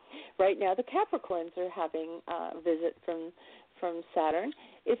lifetime. Right now the Capricorns are having a visit from Saturn.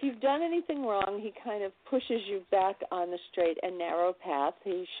 If you've done anything wrong, he kind of pushes you back on the straight and narrow path.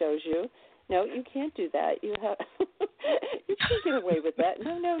 He shows you, no, you can't do that. You can't get away with that.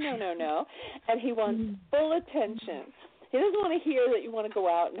 No. And he wants full attention. He doesn't want to hear that you want to go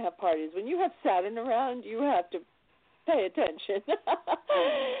out and have parties. When you have Saturn around, you have to pay attention.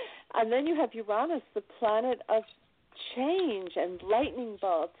 And then you have Uranus, the planet of change and lightning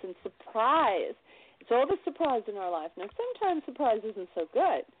bolts and surprise. It's all the surprise in our life. Now, sometimes surprise isn't so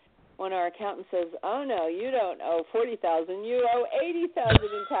good. When our accountant says, oh, no, you don't owe $40,000, you owe $80,000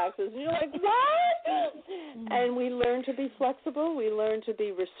 in taxes. And you're like, what? And we learn to be flexible. We learn to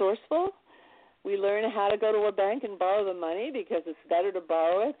be resourceful. We learn how to go to a bank and borrow the money because it's better to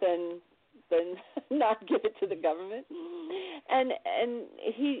borrow it than not give it to the government. And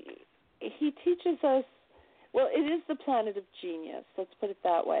he teaches us, well, it is the planet of genius. Let's put it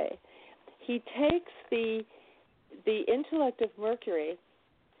that way. He takes the intellect of Mercury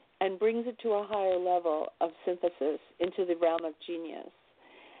and brings it to a higher level of synthesis into the realm of genius.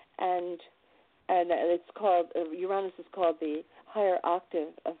 And it's called, Uranus is called the higher octave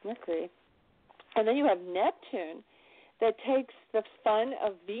of Mercury. And then you have Neptune that takes the fun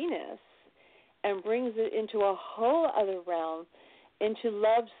of Venus and brings it into a whole other realm, into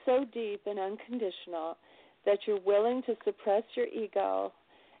love so deep and unconditional that you're willing to suppress your ego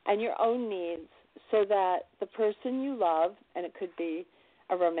and your own needs so that the person you love, and it could be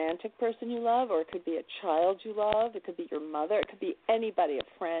a romantic person you love, or it could be a child you love, it could be your mother, it could be anybody,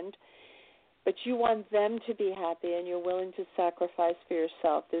 a friend, but you want them to be happy and you're willing to sacrifice for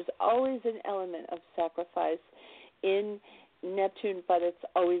yourself. There's always an element of sacrifice in Neptune, but it's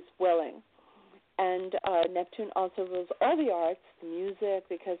always willing. And Neptune also rules all the arts, the music,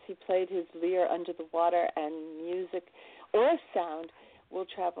 because he played his lyre under the water, and music or sound will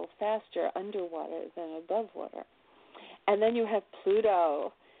travel faster underwater than above water. And then you have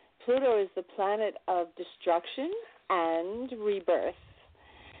Pluto. Pluto is the planet of destruction and rebirth.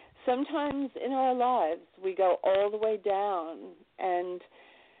 Sometimes in our lives we go all the way down and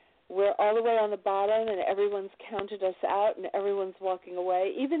we're all the way on the bottom and everyone's counted us out and everyone's walking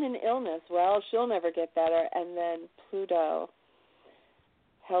away. Even in illness, well, she'll never get better. And then Pluto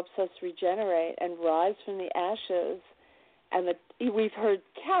helps us regenerate and rise from the ashes. And we've heard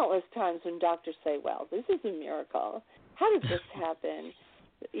countless times when doctors say, well, this is a miracle. How did this happen?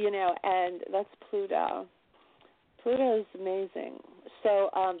 And that's Pluto. Pluto is amazing. So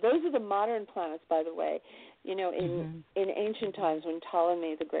those are the modern planets, by the way. In ancient times when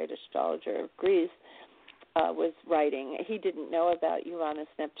Ptolemy, the great astrologer of Greece, was writing, he didn't know about Uranus,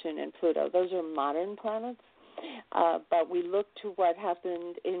 Neptune, and Pluto. Those are modern planets. But we look to what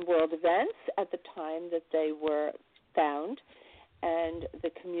happened in world events at the time that they were found, and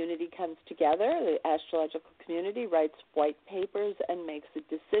the community comes together, the astrological community writes white papers and makes a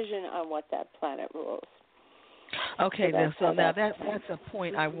decision on what that planet rules. Okay, so now that's a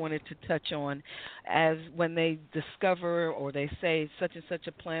point I wanted to touch on, as when they discover or they say such and such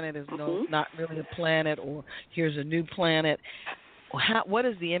a planet is not really a planet, or here's a new planet. What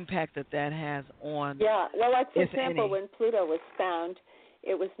is the impact that has on? Yeah, well, like for example, any? When Pluto was found,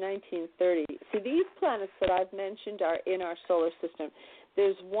 it was 1930. See, these planets that I've mentioned are in our solar system.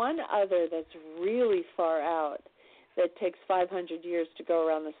 There's one other that's really far out that takes 500 years to go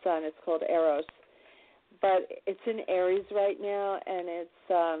around the sun. It's called Eros. But it's in Aries right now, and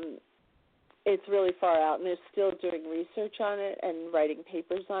it's really far out, and they're still doing research on it and writing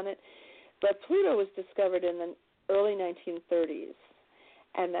papers on it. But Pluto was discovered in the early 1930s,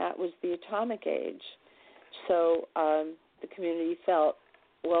 and that was the atomic age. So the community felt,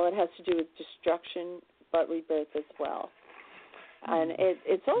 well, it has to do with destruction, but rebirth as well. And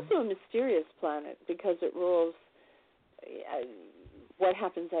it's also a mysterious planet because it rules what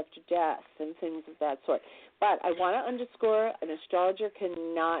happens after death and things of that sort. But I want to underscore, an astrologer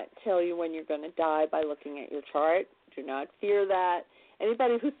cannot tell you when you're going to die by looking at your chart. Do not fear that.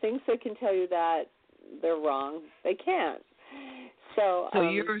 Anybody who thinks they can tell you that, they're wrong. They can't. So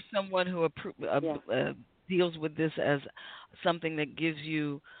you're someone who deals with this as something that gives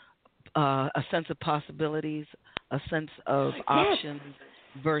you a sense of possibilities, a sense of options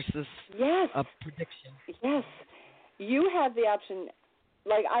versus a prediction. Yes. You have the option.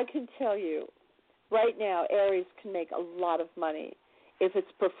 Like I can tell you, right now, Aries can make a lot of money if it's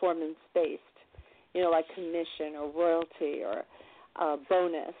performance-based, like commission or royalty or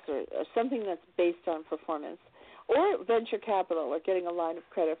bonus or something that's based on performance, or venture capital or getting a line of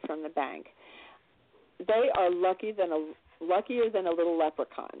credit from the bank. They are luckier than a little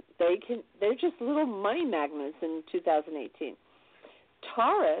leprechaun. They're just little money magnets in 2018.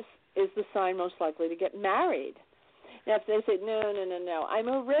 Taurus is the sign most likely to get married. Now, if they say, no, I'm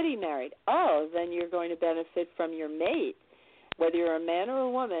already married, then you're going to benefit from your mate. Whether you're a man or a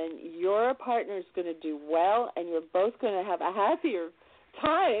woman, your partner is going to do well, and you're both going to have a happier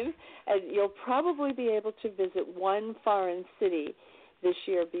time, and you'll probably be able to visit one foreign city this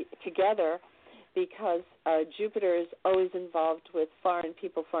year together, because Jupiter is always involved with foreign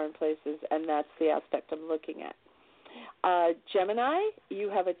people, foreign places, and that's the aspect I'm looking at. Gemini,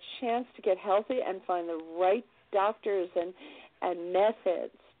 you have a chance to get healthy and find the right doctors and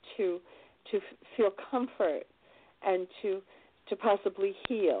methods to feel comfort and to possibly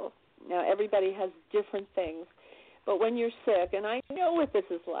heal. Now, everybody has different things, but when you're sick, and I know what this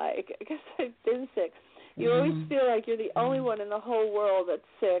is like because I've been sick, you always feel like you're the only one in the whole world that's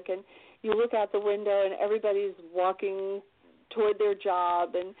sick, and you look out the window and everybody's walking toward their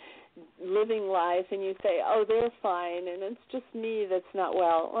job and living life, and you say, they're fine, and it's just me that's not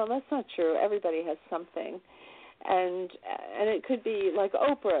well. Well, that's not true. Everybody has something. And it could be like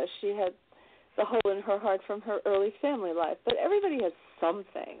Oprah. She had the hole in her heart from her early family life. But everybody has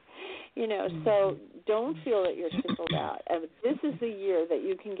something, so don't feel that you're singled out. And this is the year that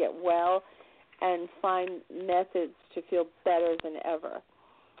you can get well and find methods to feel better than ever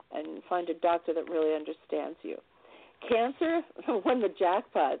and find a doctor that really understands you. Cancer won the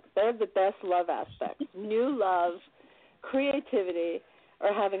jackpot. They have the best love aspects: new love, creativity,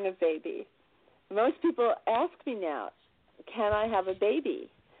 or having a baby. Most people ask me now, can I have a baby?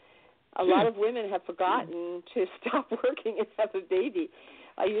 A lot of women have forgotten to stop working and have a baby.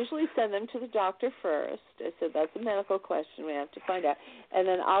 I usually send them to the doctor first. I said, that's a medical question. We have to find out. And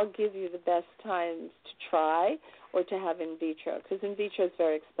then I'll give you the best times to try or to have in vitro, because in vitro is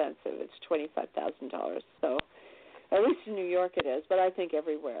very expensive. It's $25,000. So at least in New York it is, but I think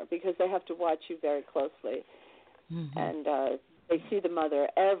everywhere, because they have to watch you very closely. Mm-hmm. And they see the mother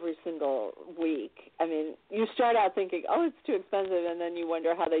every single week. I mean, you start out thinking, oh, it's too expensive, and then you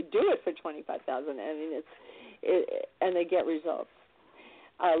wonder how they do it for $25,000. I mean, and they get results.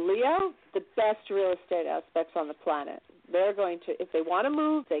 Leo, the best real estate aspects on the planet. They're going to, if they want to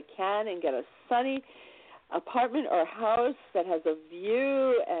move, they can, and get a sunny apartment or house that has a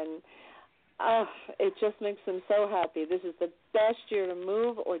view, and it just makes them so happy. This is the best year to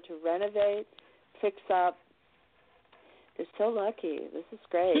move or to renovate, fix up. They're so lucky. This is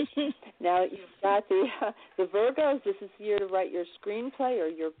great. Now you've got the Virgos. This is the year to write your screenplay or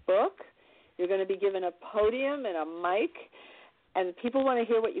your book. You're going to be given a podium and a mic, and people want to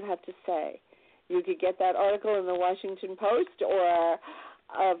hear what you have to say. You could get that article in the Washington Post or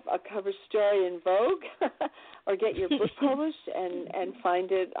a cover story in Vogue, or get your book published and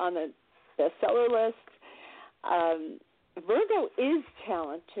find it on the bestseller list. Virgo is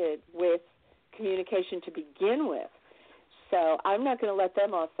talented with communication to begin with. So I'm not going to let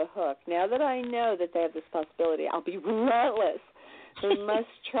them off the hook. Now that I know that they have this possibility, I'll be relentless. They must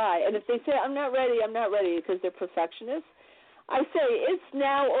try. And if they say, I'm not ready, because they're perfectionists, I say it's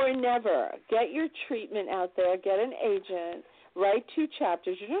now or never. Get your treatment out there. Get an agent. Write 2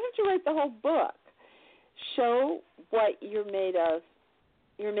 chapters. You don't have to write the whole book. Show what you're made of.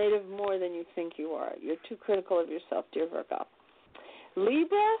 You're made of more than you think you are. You're too critical of yourself, dear Virgo.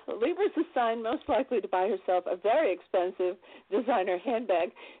 Libra's the sign most likely to buy herself a very expensive designer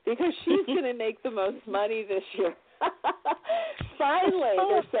handbag because she's going to make the most money this year. Finally,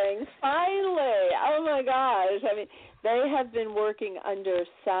 they're saying, finally. Oh, my gosh. I mean, they have been working under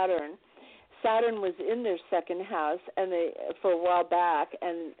Saturn. Saturn was in their second house and for a while back,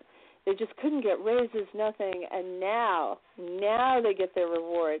 and they just couldn't get raises, nothing, and now they get their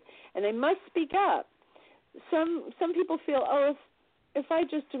reward. And they must speak up. Some people feel, if I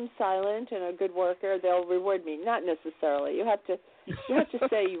just am silent and a good worker, they'll reward me. Not necessarily. You have to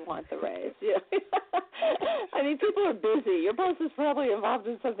say you want the raise. Yeah. I mean, people are busy. Your boss is probably involved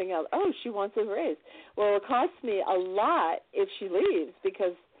in something else. Oh, she wants a raise. Well, it costs me a lot if she leaves,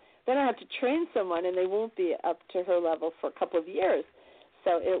 because then I have to train someone, and they won't be up to her level for a couple of years.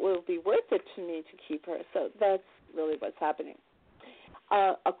 So it will be worth it to me to keep her. So that's really what's happening.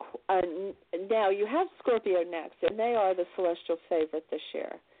 Now you have Scorpio next, and they are the celestial favorite this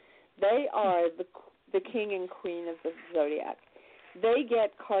year. They are the king and queen of the zodiac. They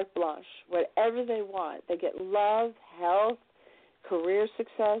get carte blanche, whatever they want. They get love, health, career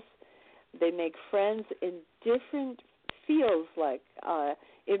success. They make friends in different fields, like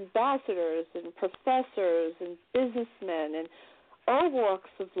ambassadors and professors and businessmen and all walks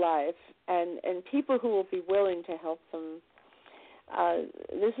of life, and people who will be willing to help them.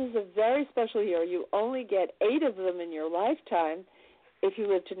 This is a very special year. You only get 8 of them in your lifetime if you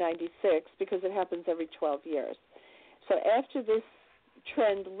live to 96, because it happens every 12 years. So after this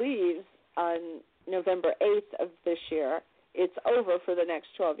trend leaves on November 8th of this year, it's over for the next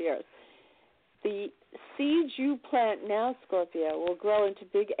 12 years. The seeds you plant now, Scorpio, will grow into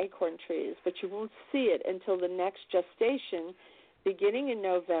big acorn trees, but you won't see it until the next gestation, beginning in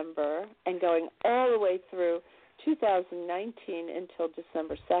November and going all the way through 2019 until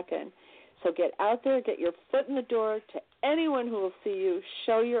December 2nd. So get out there, get your foot in the door to anyone who will see you,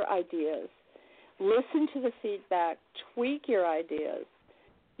 show your ideas, listen to the feedback, tweak your ideas.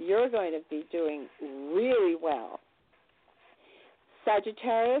 You're going to be doing really well.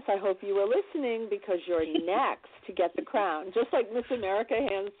 Sagittarius, I hope you were listening, because you're next to get the crown. Just like Miss America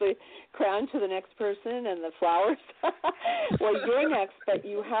hands the crown to the next person and the flowers. Well, you're next, but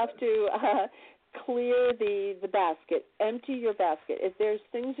you have to clear the basket, empty your basket. If there's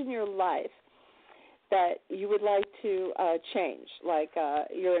things in your life that you would like to change, like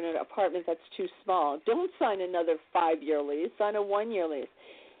you're in an apartment that's too small, don't sign another 5-year lease, sign a 1-year lease.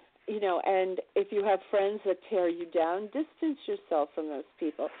 You know, and if you have friends that tear you down, distance yourself from those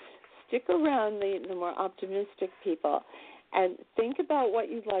people. Stick around the more optimistic people and think about what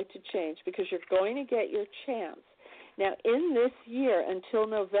you'd like to change, because you're going to get your chance. Now, in this year until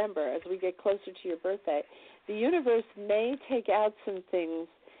November, as we get closer to your birthday, the universe may take out some things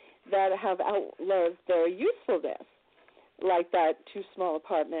that have outlived their usefulness, like that too small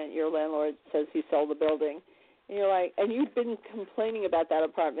apartment. Your landlord says he sold the building. And you're like, and you've been complaining about that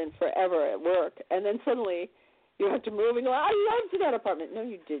apartment forever at work, and then suddenly You have to move and go, I loved that apartment. No,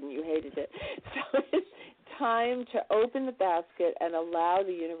 you didn't. You hated it. So it's time to open the basket and allow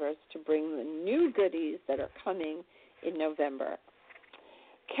the universe to bring the new goodies that are coming in November.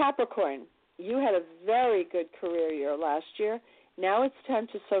 Capricorn, you had a very good career year last year. Now it's time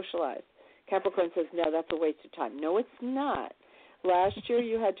to socialize. Capricorn says, no, that's a waste of time. No, it's not. Last year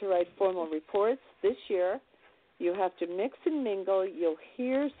you had to write formal reports. This year you have to mix and mingle. You'll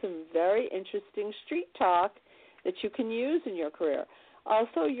hear some very interesting street talk that you can use in your career.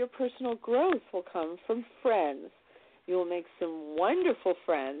 Also, your personal growth will come from friends. You will make some wonderful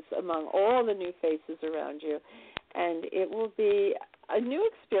friends among all the new faces around you, and it will be a new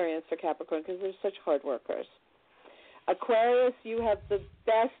experience for Capricorn because they're such hard workers. Aquarius, you have the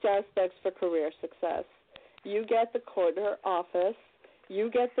best aspects for career success. You get the corner office. You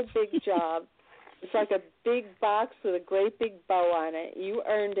get the big job. It's like a big box with a great big bow on it. You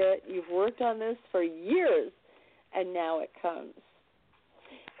earned it. You've worked on this for years, and now it comes.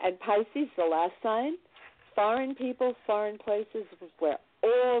 And Pisces, the last sign, foreign people, foreign places is where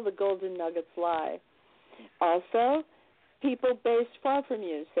all the golden nuggets lie. Also, people based far from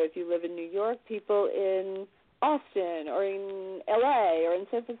you. So if you live in New York, people in Austin or in L.A. or in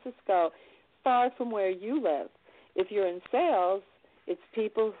San Francisco, far from where you live. If you're in sales, it's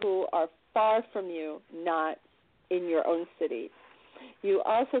people who are far from you, not in your own city. You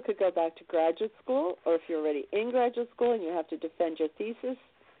also could go back to graduate school, or if you're already in graduate school and you have to defend your thesis,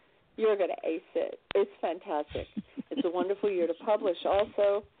 you're going to ace it. It's fantastic. It's a wonderful year to publish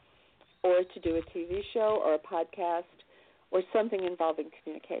also, or to do a TV show or a podcast or something involving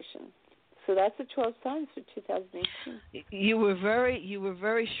communication. So that's the 12 signs for 2018. You were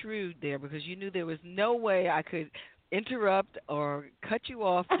very shrewd there because you knew there was no way I could interrupt or cut you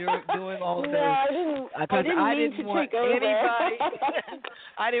off doing all of this. No, I didn't want anybody.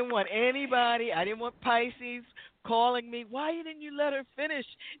 I didn't want anybody. I didn't want Pisces calling me. Why didn't you let her finish?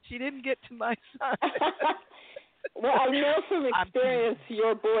 She didn't get to my side. Well, I know from experience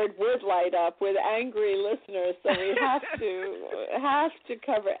your board would light up with angry listeners, so we have to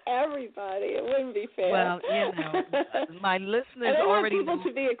cover everybody. It wouldn't be fair. Well, my listeners already I want people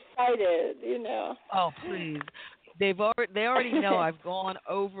to be excited, Oh, please. They already know I've gone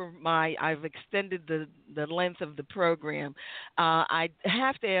over I've extended the length of the program. I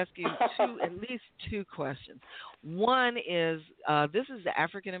have to ask you at least two questions. One is, this is the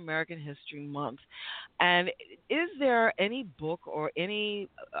African American History Month, and is there any book or any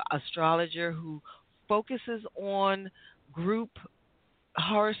astrologer who focuses on group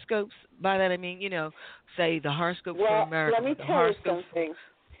horoscopes? By that I mean, say the horoscope for America. Let me tell you something.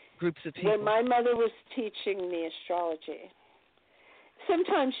 Groups of people. When my mother was teaching me astrology,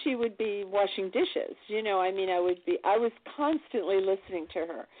 sometimes she would be washing dishes. I was constantly listening to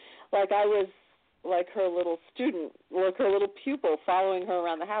her, like I was like her little student, like her little pupil, following her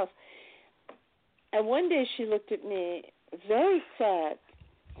around the house. And one day she looked at me very sad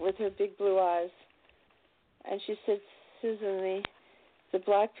with her big blue eyes, and she said, Susan, the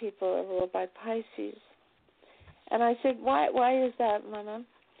black people are ruled by Pisces. And I said, why is that, Mama?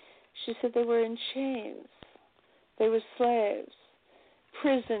 She said they were in chains. They were slaves.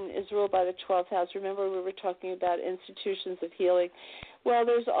 Prison is ruled by the 12th house. Remember we were talking about institutions of healing? Well,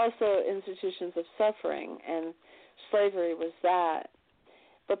 there's also institutions of suffering, and slavery was that.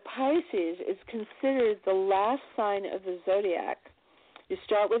 But Pisces is considered the last sign of the zodiac. You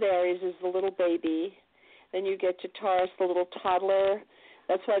start with Aries as the little baby. Then you get to Taurus, the little toddler.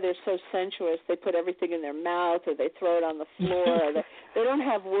 That's why they're so sensuous. They put everything in their mouth or they throw it on the floor. They don't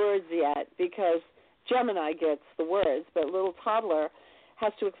have words yet because Gemini gets the words, but little toddler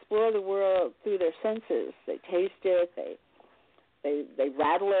has to explore the world through their senses. They taste it, they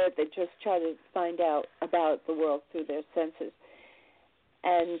rattle it, they just try to find out about the world through their senses.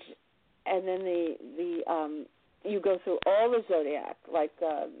 And then you go through all the zodiac, like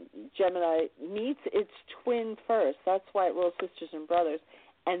Gemini meets its twin first. That's why it rules sisters and brothers.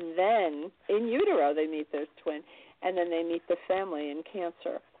 And then in utero they meet their twin, and then they meet the family in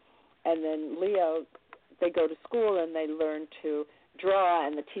Cancer. And then Leo, they go to school and they learn to draw,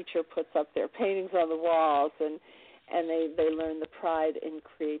 and the teacher puts up their paintings on the walls, and they learn the pride in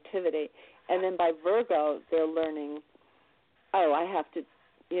creativity. And then by Virgo, they're learning, I have to,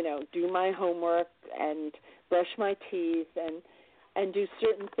 do my homework and brush my teeth and do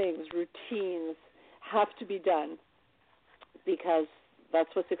certain things. Routines have to be done because that's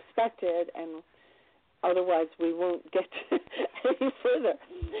what's expected, and otherwise we won't get any further.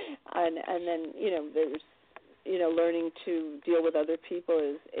 And then, there's, learning to deal with other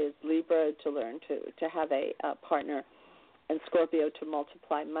people is Libra, to learn to have a partner Scorpio to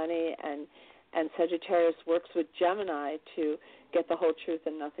multiply money, and Sagittarius works with Gemini to get the whole truth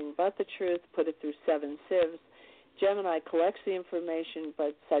and nothing but the truth, put it through 7 sieves. Gemini collects the information,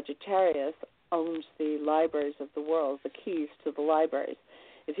 but Sagittarius owns the libraries of the world, the keys to the libraries.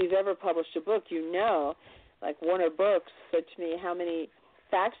 If you've ever published a book, you know, like Warner Books said to me, how many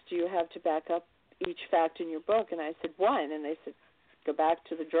facts do you have to back up each fact in your book? And I said, 1. And they said, go back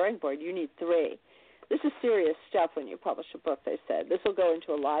to the drawing board. You need 3. This is serious stuff when you publish a book, they said. This will go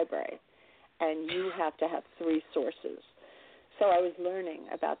into a library, and you have to have 3 sources. So I was learning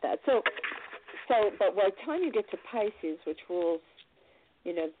about that. So, but by the time you get to Pisces, which rules,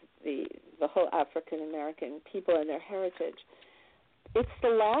 you know, the whole African American people and their heritage, it's the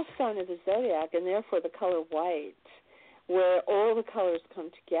last sign of the zodiac, and therefore the color white, where all the colors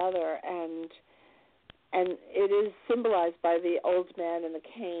come together, and it is symbolized by the old man in the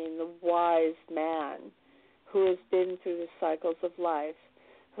cane, the wise man who has been through the cycles of life,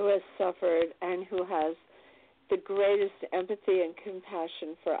 who has suffered, and who has the greatest empathy and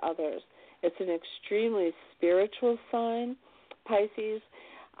compassion for others. It's an extremely spiritual sign, Pisces,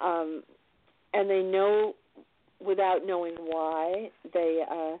 and they know without knowing why.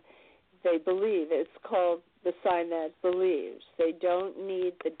 They believe. It's called the sign that believes. They don't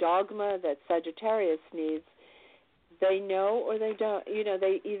need the dogma that Sagittarius needs. They know or they don't. You know,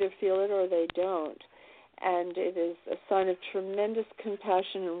 they either feel it or they don't. And it is a sign of tremendous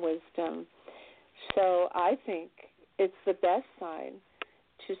compassion and wisdom. So I think it's the best sign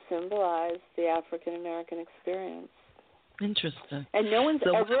to symbolize the African American experience. Interesting. And no one's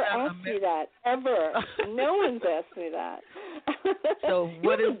ever asked me that, ever. No one's asked me that. So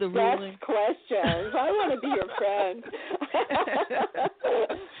what is the ruling? Best questions. I want to be your friend.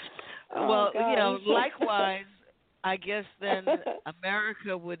 Well, you know, likewise, I guess then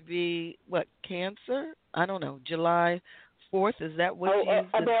America would be, what, Cancer? I don't know, July 4th? Is that what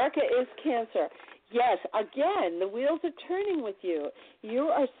America is Cancer. Yes, again, the wheels are turning with you. You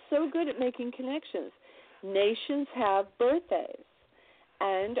are so good at making connections. Nations have birthdays,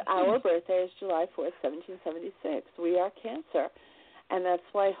 and our birthday is July 4th, 1776. We are Cancer, and that's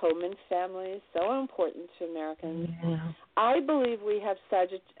why home and family is so important to Americans. Yeah. I believe we have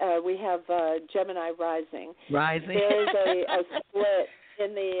Gemini rising. There is a split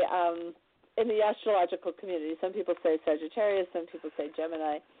in the astrological community. Some people say Sagittarius, some people say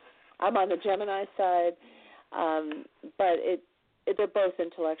Gemini. I'm on the Gemini side, but they're both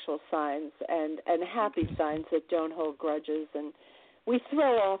intellectual signs and happy signs that don't hold grudges, and we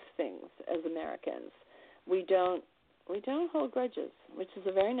throw off things as Americans. We don't hold grudges, which is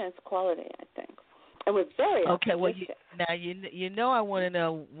a very nice quality, I think. And we're very okay. Well, you know, I want to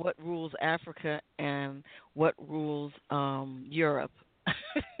know what rules Africa and what rules Europe.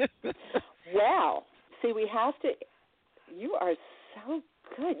 Well, see, we have to. You are so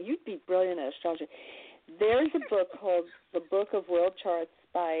good. You'd be brilliant at astrology. There's a book called The Book of World Charts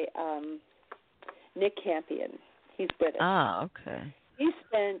by Nick Campion. He's British. Ah, okay. He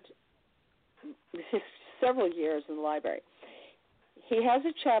spent several years in the library. He has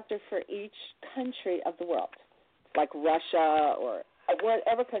a chapter for each country of the world, like Russia or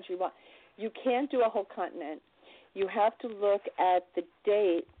whatever country you want. You can't do a whole continent. You have to look at the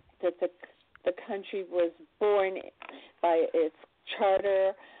date that the country was born by its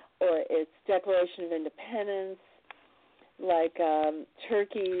charter or its Declaration of Independence. Like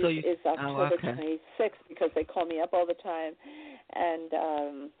Turkey is October 26th because they call me up all the time, and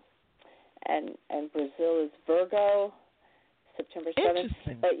Brazil is Virgo, September 7th.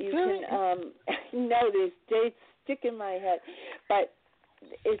 But you can these dates stick in my head. But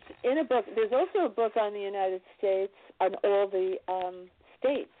it's in a book. There's also a book on the United States, on all the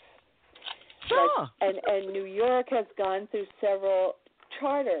states. Sure. And New York has gone through several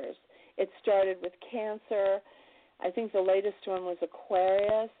charters. It started with Cancer. I think the latest one was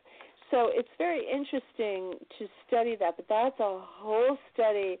Aquarius. So it's very interesting to study that, but that's a whole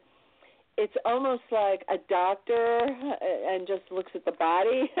study. It's almost like a doctor and just looks at the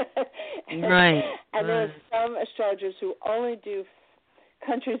body. Right. And there's some astrologers who only do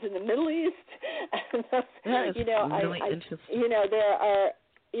countries in the Middle East. That is really interesting. There are,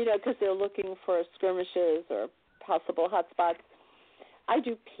 because they're looking for skirmishes or possible hotspots. I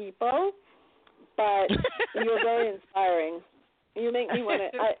do people, but you're very inspiring. You make me want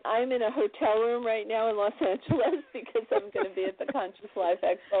to. I'm in a hotel room right now in Los Angeles because I'm going to be at the Conscious Life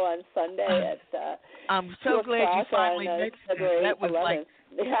Expo on Sunday at. I'm so glad you finally mentioned that. That was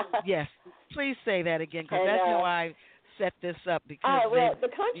 11th. Yes. Please say that again because that's how I set this up. Because the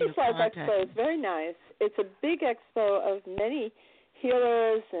Conscious Life Expo is very nice. It's a big expo of many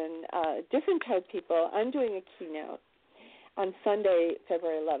healers and different type people. I'm doing a keynote. on Sunday,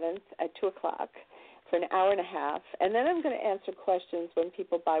 February 11th at 2 o'clock for an hour and a half. And then I'm going to answer questions when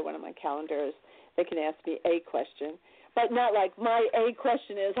people buy one of my calendars. They can ask me a question. But not like my A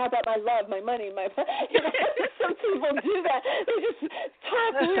question is, how about my love, my money, my... Some people do that. They just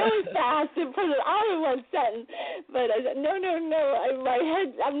talk really fast and put it all in one sentence. But I said, no. My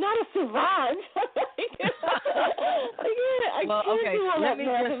head, I'm not a savant. I can't do all that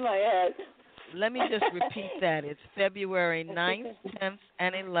math in my head. Let me just repeat that. It's February 9th, 10th,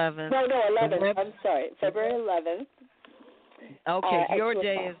 and 11th. No, 11th. I'm sorry. February 11th. Okay, your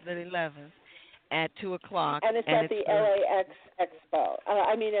day is the 11th. At 2 o'clock. And it's at the LAX Expo.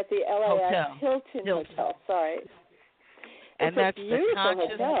 At the LAX Hilton Hotel. Sorry. And that's the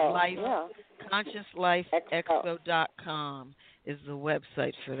Conscious ConsciousLifeExpo.com is the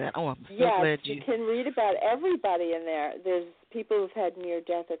website for that. Oh, I'm so glad you can read about everybody in there. There's people who've had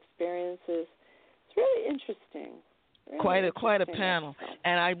near-death experiences. It's really interesting. Quite a panel.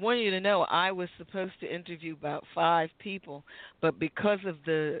 And I want you to know I was supposed to interview about 5 people, but because of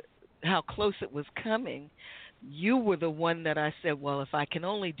how close it was coming, you were the one that I said, well, if I can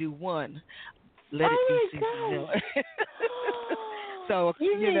only do one, let it be Susan Miller. So,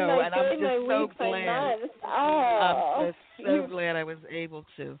 and I'm just so glad. I'm so glad I was able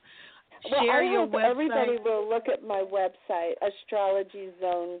to. Share your website. Everybody will look at my website,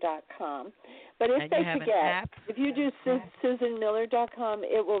 astrologyzone.com. But if they forget, if you do SusanMiller.com,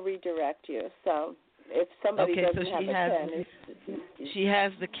 it will redirect you. So if somebody doesn't have a pen. She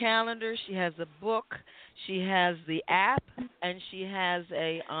has the calendar, she has a book, she has the app, and she has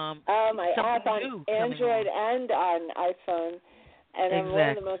my app on Android and on iPhone, and I'm one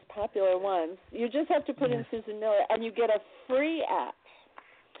of the most popular ones. You just have to put in Susan Miller, and you get a free app.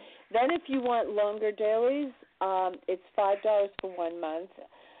 Then if you want longer dailies, it's $5 for 1 month,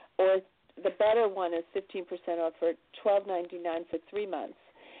 or the better one is 15% off for $12.99 for 3 months.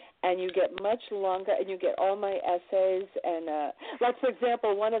 And you get much longer, and you get all my essays. And, like, for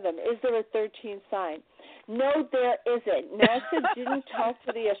example, one of them, is there a 13th sign? No, there isn't. NASA didn't talk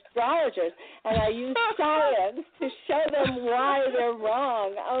to the astrologers, and I used science to show them why they're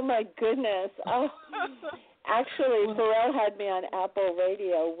wrong. Oh, my goodness. Oh. Actually, Pharrell had me on Apple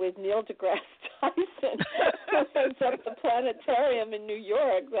Radio with Neil deGrasse Tyson, who opens up the planetarium in New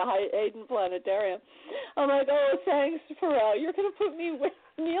York, the Hayden Planetarium. I'm like, oh, thanks, Pharrell. You're going to put me with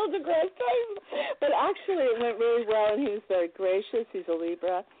Neil deGrasse Tyson. But actually, it went really well, and he was very gracious. He's a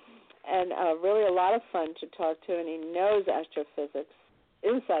Libra, and really a lot of fun to talk to, and he knows astrophysics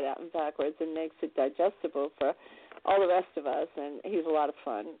inside out and backwards and makes it digestible for all the rest of us, and he's a lot of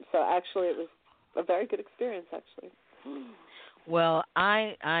fun. So actually, it was a very good experience, actually. Well,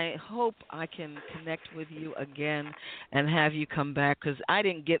 I hope I can connect with you again and have you come back, because I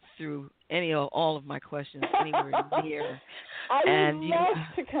didn't get through all of my questions anywhere near. I would love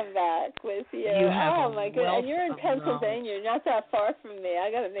to come back with you. Oh, my goodness. And you're in Pennsylvania. You're not that far from me.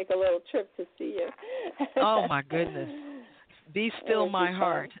 I got to make a little trip to see you. Oh, my goodness. Be still my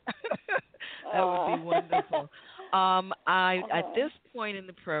heart. That would be wonderful. At this point in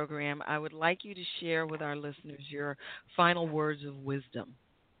the program, I would like you to share with our listeners your final words of wisdom.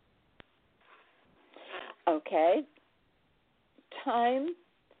 Okay. Time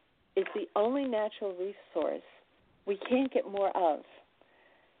is the only natural resource we can't get more of.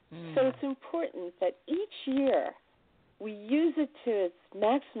 So it's important that each year we use it to its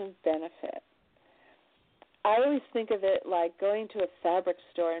maximum benefit. I always think of it like going to a fabric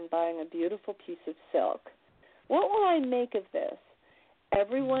store and buying a beautiful piece of silk. What will I make of this?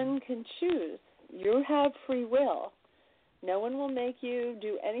 Everyone can choose. You have free will. No one will make you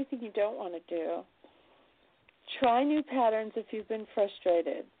do anything you don't want to do. Try new patterns if you've been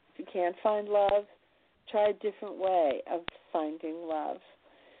frustrated. If you can't find love, try a different way of finding love.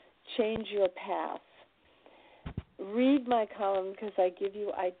 Change your path. Read my column because I give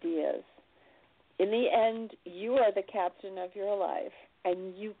you ideas. In the end, you are the captain of your life,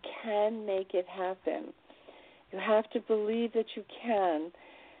 and you can make it happen. You have to believe that you can.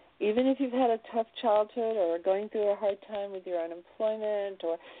 Even if you've had a tough childhood or are going through a hard time with your unemployment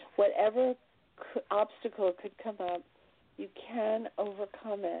or whatever obstacle could come up, you can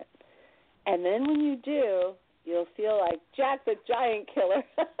overcome it. And then when you do, you'll feel like Jack the Giant Killer,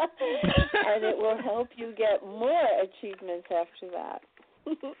 and it will help you get more achievements after that.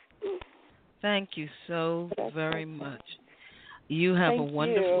 Thank you so very much. You have a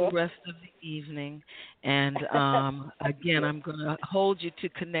wonderful rest of the evening. And, again, I'm going to hold you to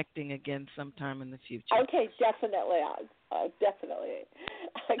connecting again sometime in the future. Okay, definitely. Definitely.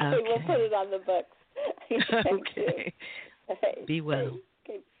 Okay, we'll put it on the books. Okay. Be well.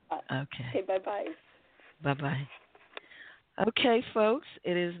 Okay, bye. Okay, bye-bye. Bye-bye. Okay, folks,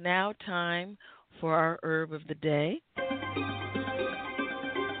 it is now time for our herb of the day.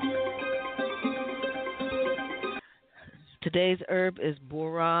 Today's herb is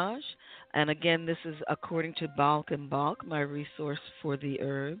borage, and again, this is according to Balk and Balk, my resource for the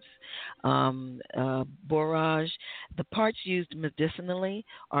herbs. Borage, the parts used medicinally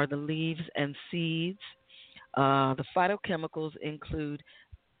are the leaves and seeds. The phytochemicals include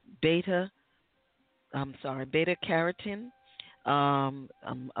beta carotene.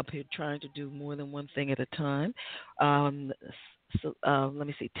 I'm up here trying to do more than one thing at a time. Let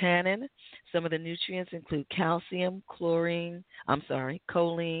me see, tannin. Some of the nutrients include calcium, choline,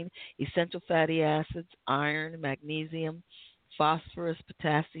 essential fatty acids, iron, magnesium, phosphorus,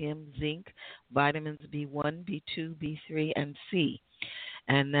 potassium, zinc, vitamins B1, B2, B3, and C.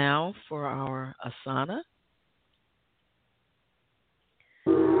 And now for our asana.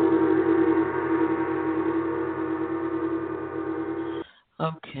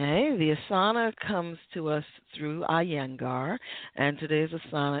 Okay, the asana comes to us through Iyengar, and today's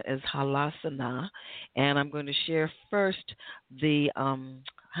asana is halasana. And I'm going to share first the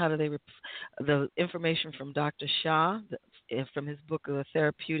the information from Dr. Shah from his book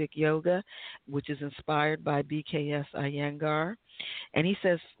Therapeutic Yoga, which is inspired by BKS Iyengar. And he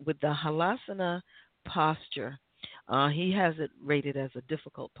says with the halasana posture, he has it rated as a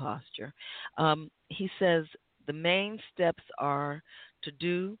difficult posture. He says the main steps are to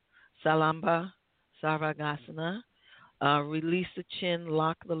do Salamba Sarvagasana, release the chin,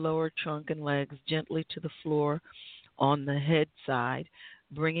 lock the lower trunk and legs gently to the floor on the head side,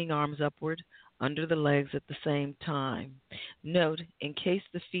 bringing arms upward under the legs at the same time. Note, in case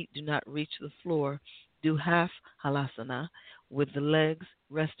the feet do not reach the floor, do half halasana with the legs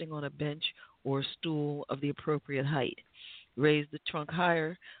resting on a bench or stool of the appropriate height. Raise the trunk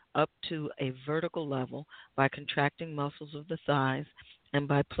higher up to a vertical level by contracting muscles of the thighs and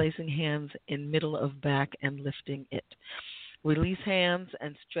by placing hands in middle of back and lifting it. Release hands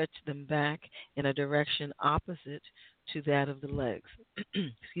and stretch them back in a direction opposite to that of the legs.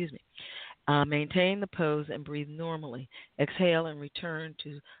 Excuse me. Maintain the pose and breathe normally. Exhale and return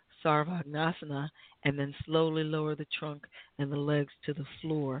to Sarvagasana, and then slowly lower the trunk and the legs to the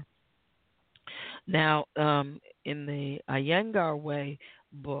floor. Now, in the Iyengar Way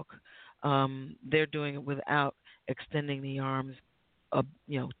book, they're doing it without extending the arms,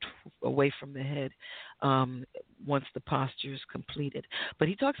 away from the head once the posture is completed. But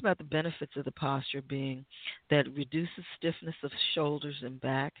he talks about the benefits of the posture being that it reduces stiffness of shoulders and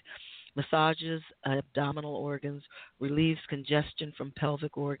back, massages abdominal organs, relieves congestion from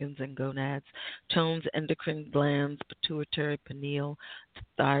pelvic organs and gonads, tones endocrine glands, pituitary, pineal,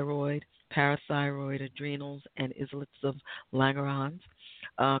 thyroid, parathyroid, adrenals, and islets of Langerhans,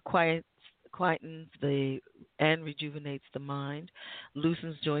 quietens and rejuvenates the mind,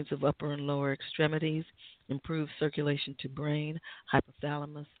 loosens joints of upper and lower extremities, improves circulation to brain,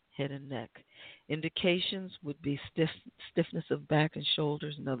 hypothalamus, head and neck. Indications would be stiffness of back and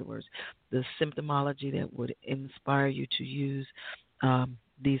shoulders, in other words, the symptomology that would inspire you to use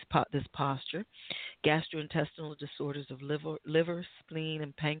this posture. Gastrointestinal disorders of liver, spleen,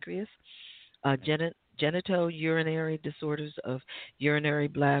 and pancreas. Genitourinary disorders of urinary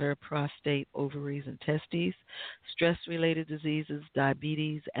bladder, prostate, ovaries, and testes, stress-related diseases,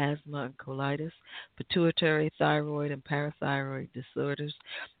 diabetes, asthma, and colitis, pituitary, thyroid, and parathyroid disorders,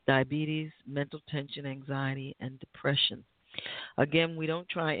 diabetes, mental tension, anxiety, and depression. Again, we don't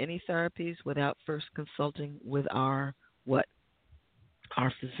try any therapies without first consulting with our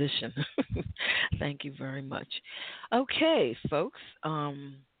physician. Thank you very much. Okay, folks.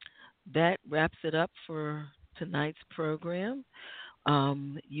 That wraps it up for tonight's program.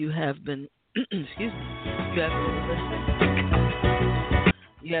 You have been, excuse me,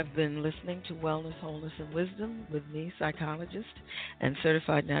 you have been listening to Wellness, Wholeness, and Wisdom with me, psychologist and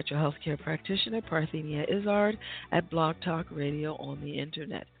certified natural health care practitioner Parthenia Izzard at Blog Talk Radio on the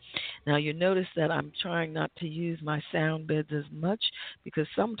Internet. Now, you notice that I'm trying not to use my sound beds as much because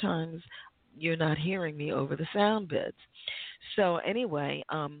sometimes you're not hearing me over the sound beds. So anyway,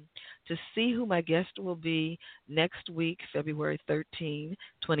 to see who my guest will be next week, February 13,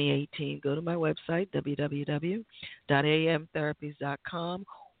 2018, go to my website, www.amtherapies.com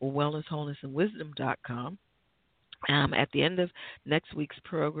or wellnesswholenessandwisdom.com. At the end of next week's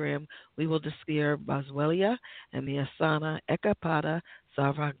program, we will discuss Boswellia and the Asana Ekapada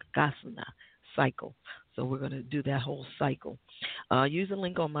Sarvagasana cycle. So we're going to do that whole cycle. Use a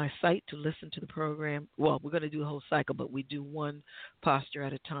link on my site to listen to the program. Well, we're going to do the whole cycle, but we do one posture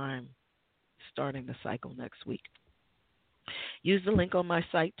at a time starting the cycle next week. Use the link on my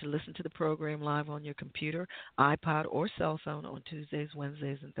site to listen to the program live on your computer, iPod, or cell phone on Tuesdays,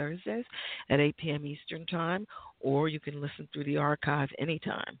 Wednesdays, and Thursdays at 8 p.m. Eastern Time, or you can listen through the archive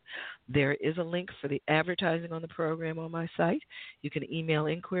anytime. There is a link for the advertising on the program on my site. You can email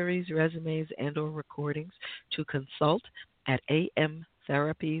inquiries, resumes, and or recordings to consult at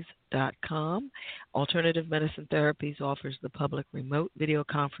amtherapies.com. Alternative Medicine Therapies offers the public remote video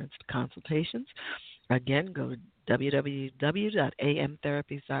conference consultations. Again, go to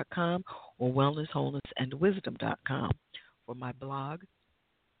www.amtherapies.com or wellness-wholeness-and-wisdom.com for my blog,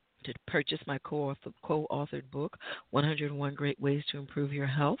 to purchase my co-authored book, 101 Great Ways to Improve Your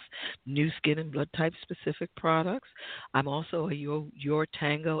Health, new skin and blood type specific products. I'm also a Your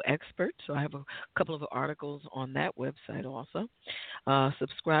Tango expert, so I have a couple of articles on that website also.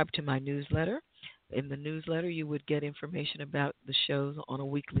 Subscribe to my newsletter. In the newsletter, you would get information about the shows on a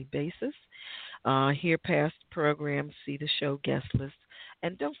weekly basis. Hear past programs, see the show guest lists,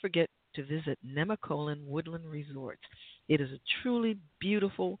 and don't forget to visit Nemacolin Woodland Resorts. It is a truly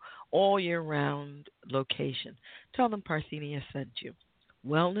beautiful, all-year-round location. Tell them Parthenia sent you.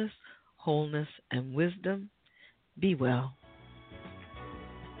 Wellness, wholeness, and wisdom. Be well.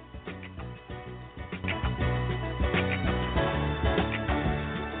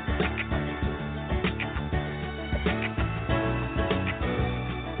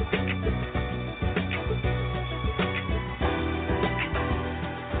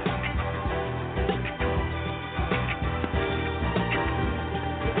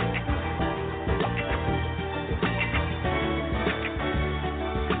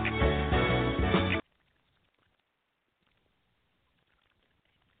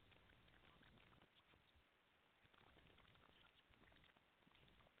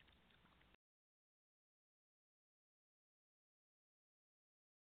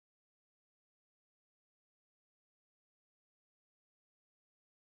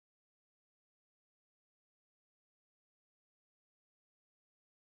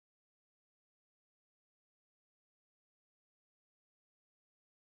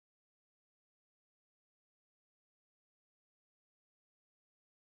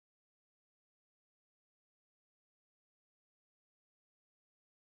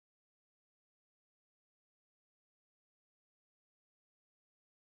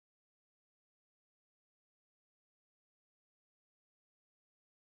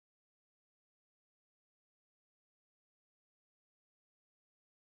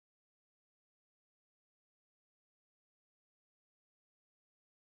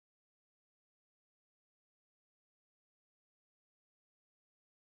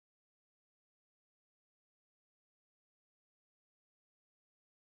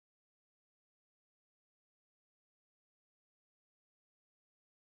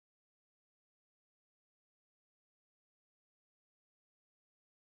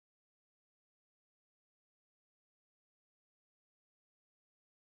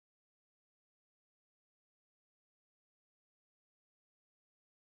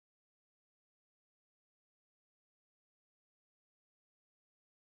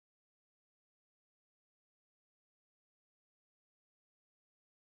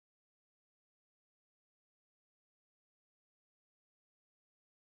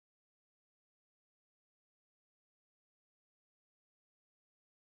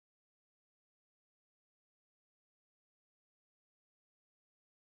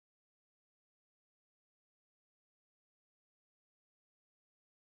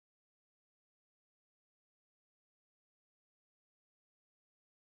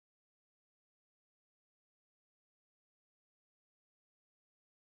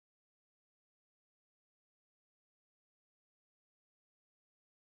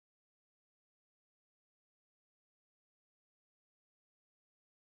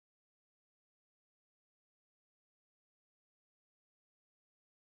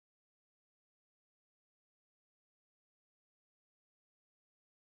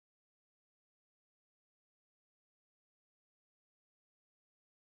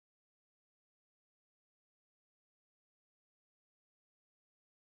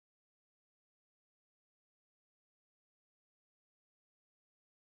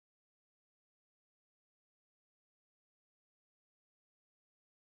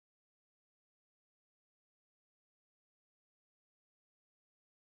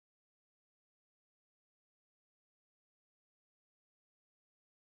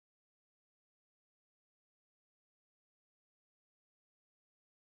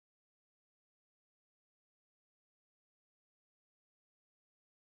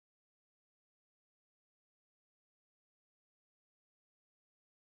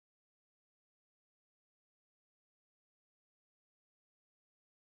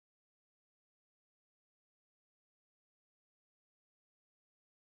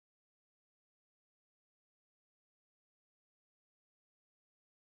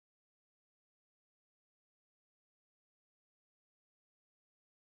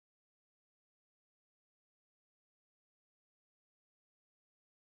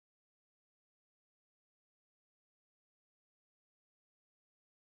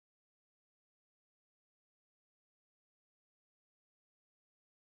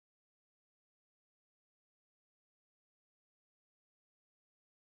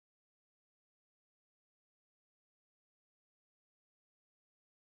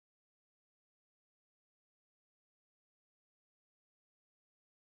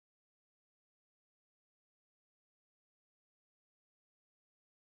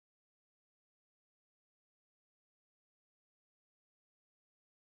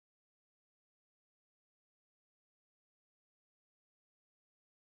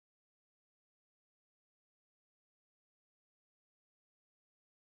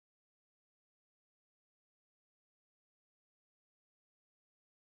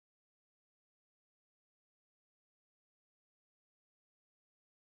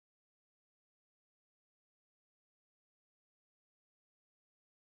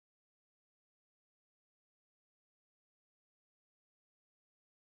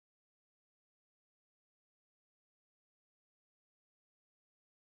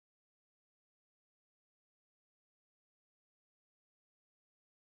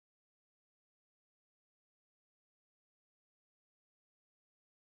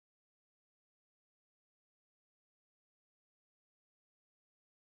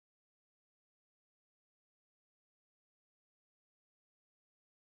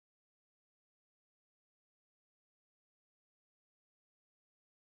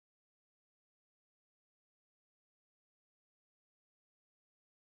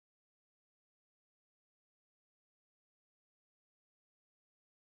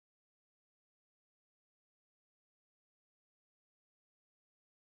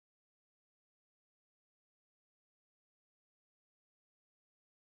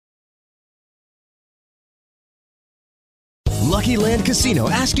 Lucky Land Casino,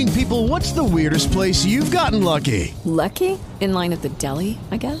 asking people, what's the weirdest place you've gotten lucky? Lucky? In line at the deli,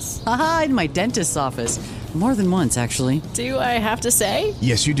 I guess? Aha, in my dentist's office. More than once, actually. Do I have to say?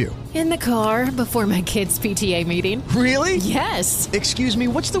 Yes, you do. In the car before my kids' PTA meeting. Really? Yes. Excuse me,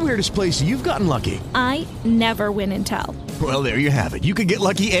 what's the weirdest place you've gotten lucky? I never win and tell. Well, there you have it. You can get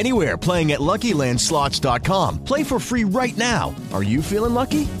lucky anywhere, playing at LuckyLandSlots.com. Play for free right now. Are you feeling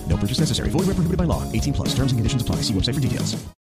lucky? No purchase necessary. Void where prohibited by law. 18 plus. Terms and conditions apply. See website for details.